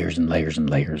wear layers and layers and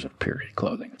layers of period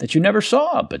clothing that you never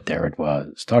saw, but there it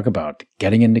was. Talk about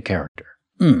getting into character.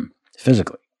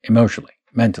 Physically, emotionally,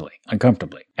 mentally,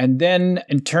 uncomfortably. And then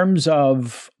in terms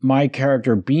of my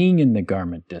character being in the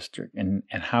garment district and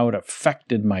how it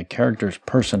affected my character's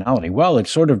personality, well, it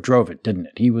sort of drove it, didn't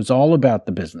it? He was all about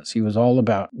the business. He was all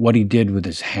about what he did with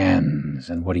his hands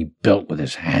and what he built with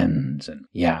his hands. And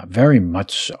yeah, very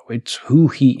much so. It's who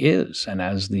he is. And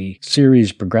as the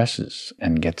series progresses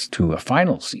and gets to a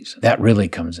final season, that really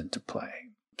comes into play.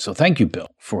 So thank you, Bill,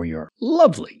 for your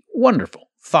lovely, wonderful,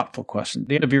 thoughtful question.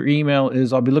 The end of your email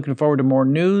is, I'll be looking forward to more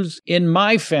news. In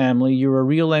my family, you're a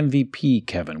real MVP,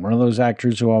 Kevin. One of those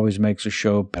actors who always makes a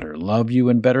show better. Love you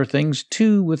in Better Things,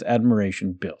 too, with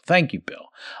admiration, Bill. Thank you, Bill.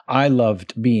 I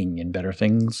loved being in Better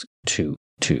Things, too.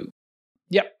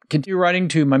 Yep. Continue writing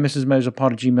to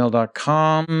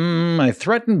mymrsmazopod@gmail.com. I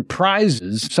threatened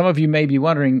prizes. Some of you may be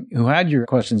wondering who had your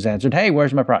questions answered. Hey,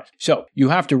 where's my prize? So you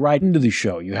have to write into the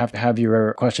show. You have to have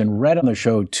your question read on the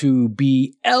show to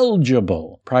be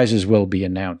eligible. Prizes will be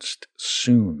announced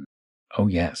soon. Oh,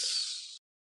 yes.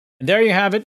 And there you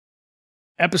have it.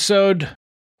 Episode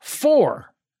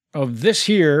 4 of this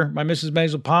here, My Mrs.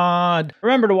 Maisel Pod.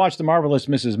 Remember to watch The Marvelous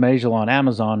Mrs. Maisel on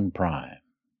Amazon Prime.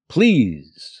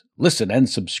 Please listen and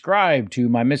subscribe to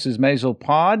My Mrs. Maisel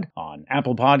Pod on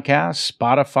Apple Podcasts,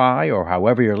 Spotify, or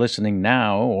however you're listening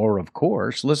now. Or, of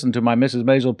course, listen to My Mrs.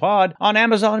 Maisel Pod on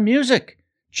Amazon Music.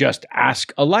 Just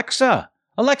ask Alexa,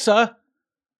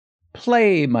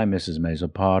 play My Mrs.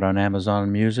 Maisel Pod on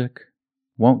Amazon Music.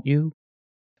 Won't you?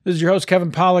 This is your host,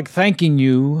 Kevin Pollak, thanking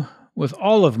you with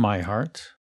all of my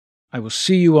heart. I will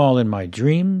see you all in my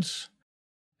dreams.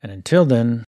 And until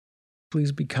then,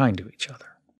 please be kind to each other.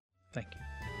 Thank you.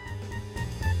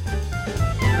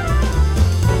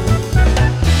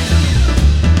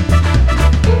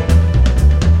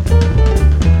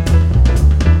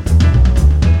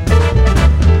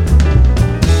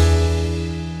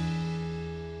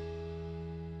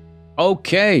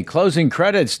 Okay, closing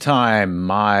credits time.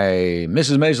 My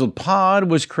Mrs. Maisel pod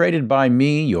was created by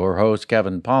me, your host,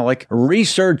 Kevin Pollak,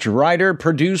 research writer,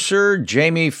 producer,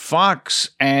 Jamie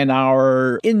Fox, and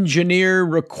our engineer,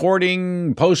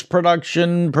 recording,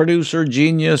 post-production, producer,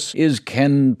 genius is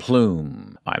Ken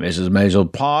Plume. My Mrs.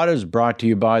 Maisel pod is brought to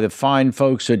you by the fine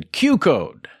folks at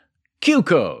Q-Code.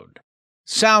 Q-Code.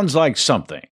 Sounds like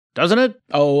something, doesn't it?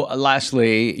 Oh,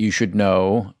 lastly, you should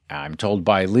know, I'm told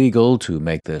by legal to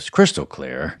make this crystal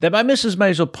clear, that my Mrs.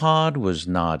 Maisel pod was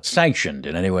not sanctioned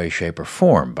in any way, shape, or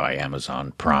form by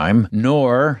Amazon Prime,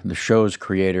 nor the show's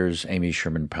creators Amy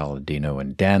Sherman Palladino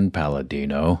and Dan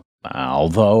Palladino,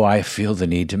 although I feel the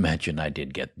need to mention I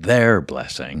did get their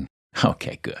blessing.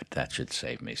 Okay, good. That should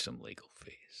save me some legal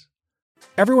fees.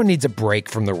 Everyone needs a break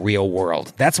from the real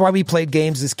world. That's why we played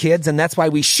games as kids, and that's why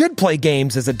we should play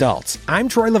games as adults. I'm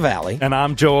Troy LaValle. And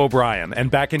I'm Joe O'Brien.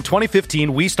 And back in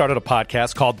 2015, we started a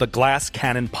podcast called The Glass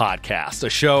Cannon Podcast, a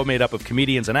show made up of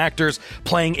comedians and actors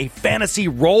playing a fantasy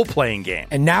role-playing game.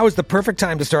 And now is the perfect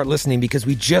time to start listening because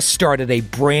we just started a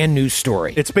brand new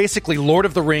story. It's basically Lord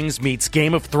of the Rings meets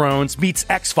Game of Thrones meets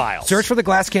X-Files. Search for The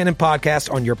Glass Cannon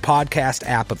Podcast on your podcast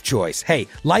app of choice. Hey,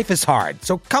 life is hard,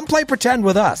 so come play pretend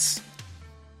with us.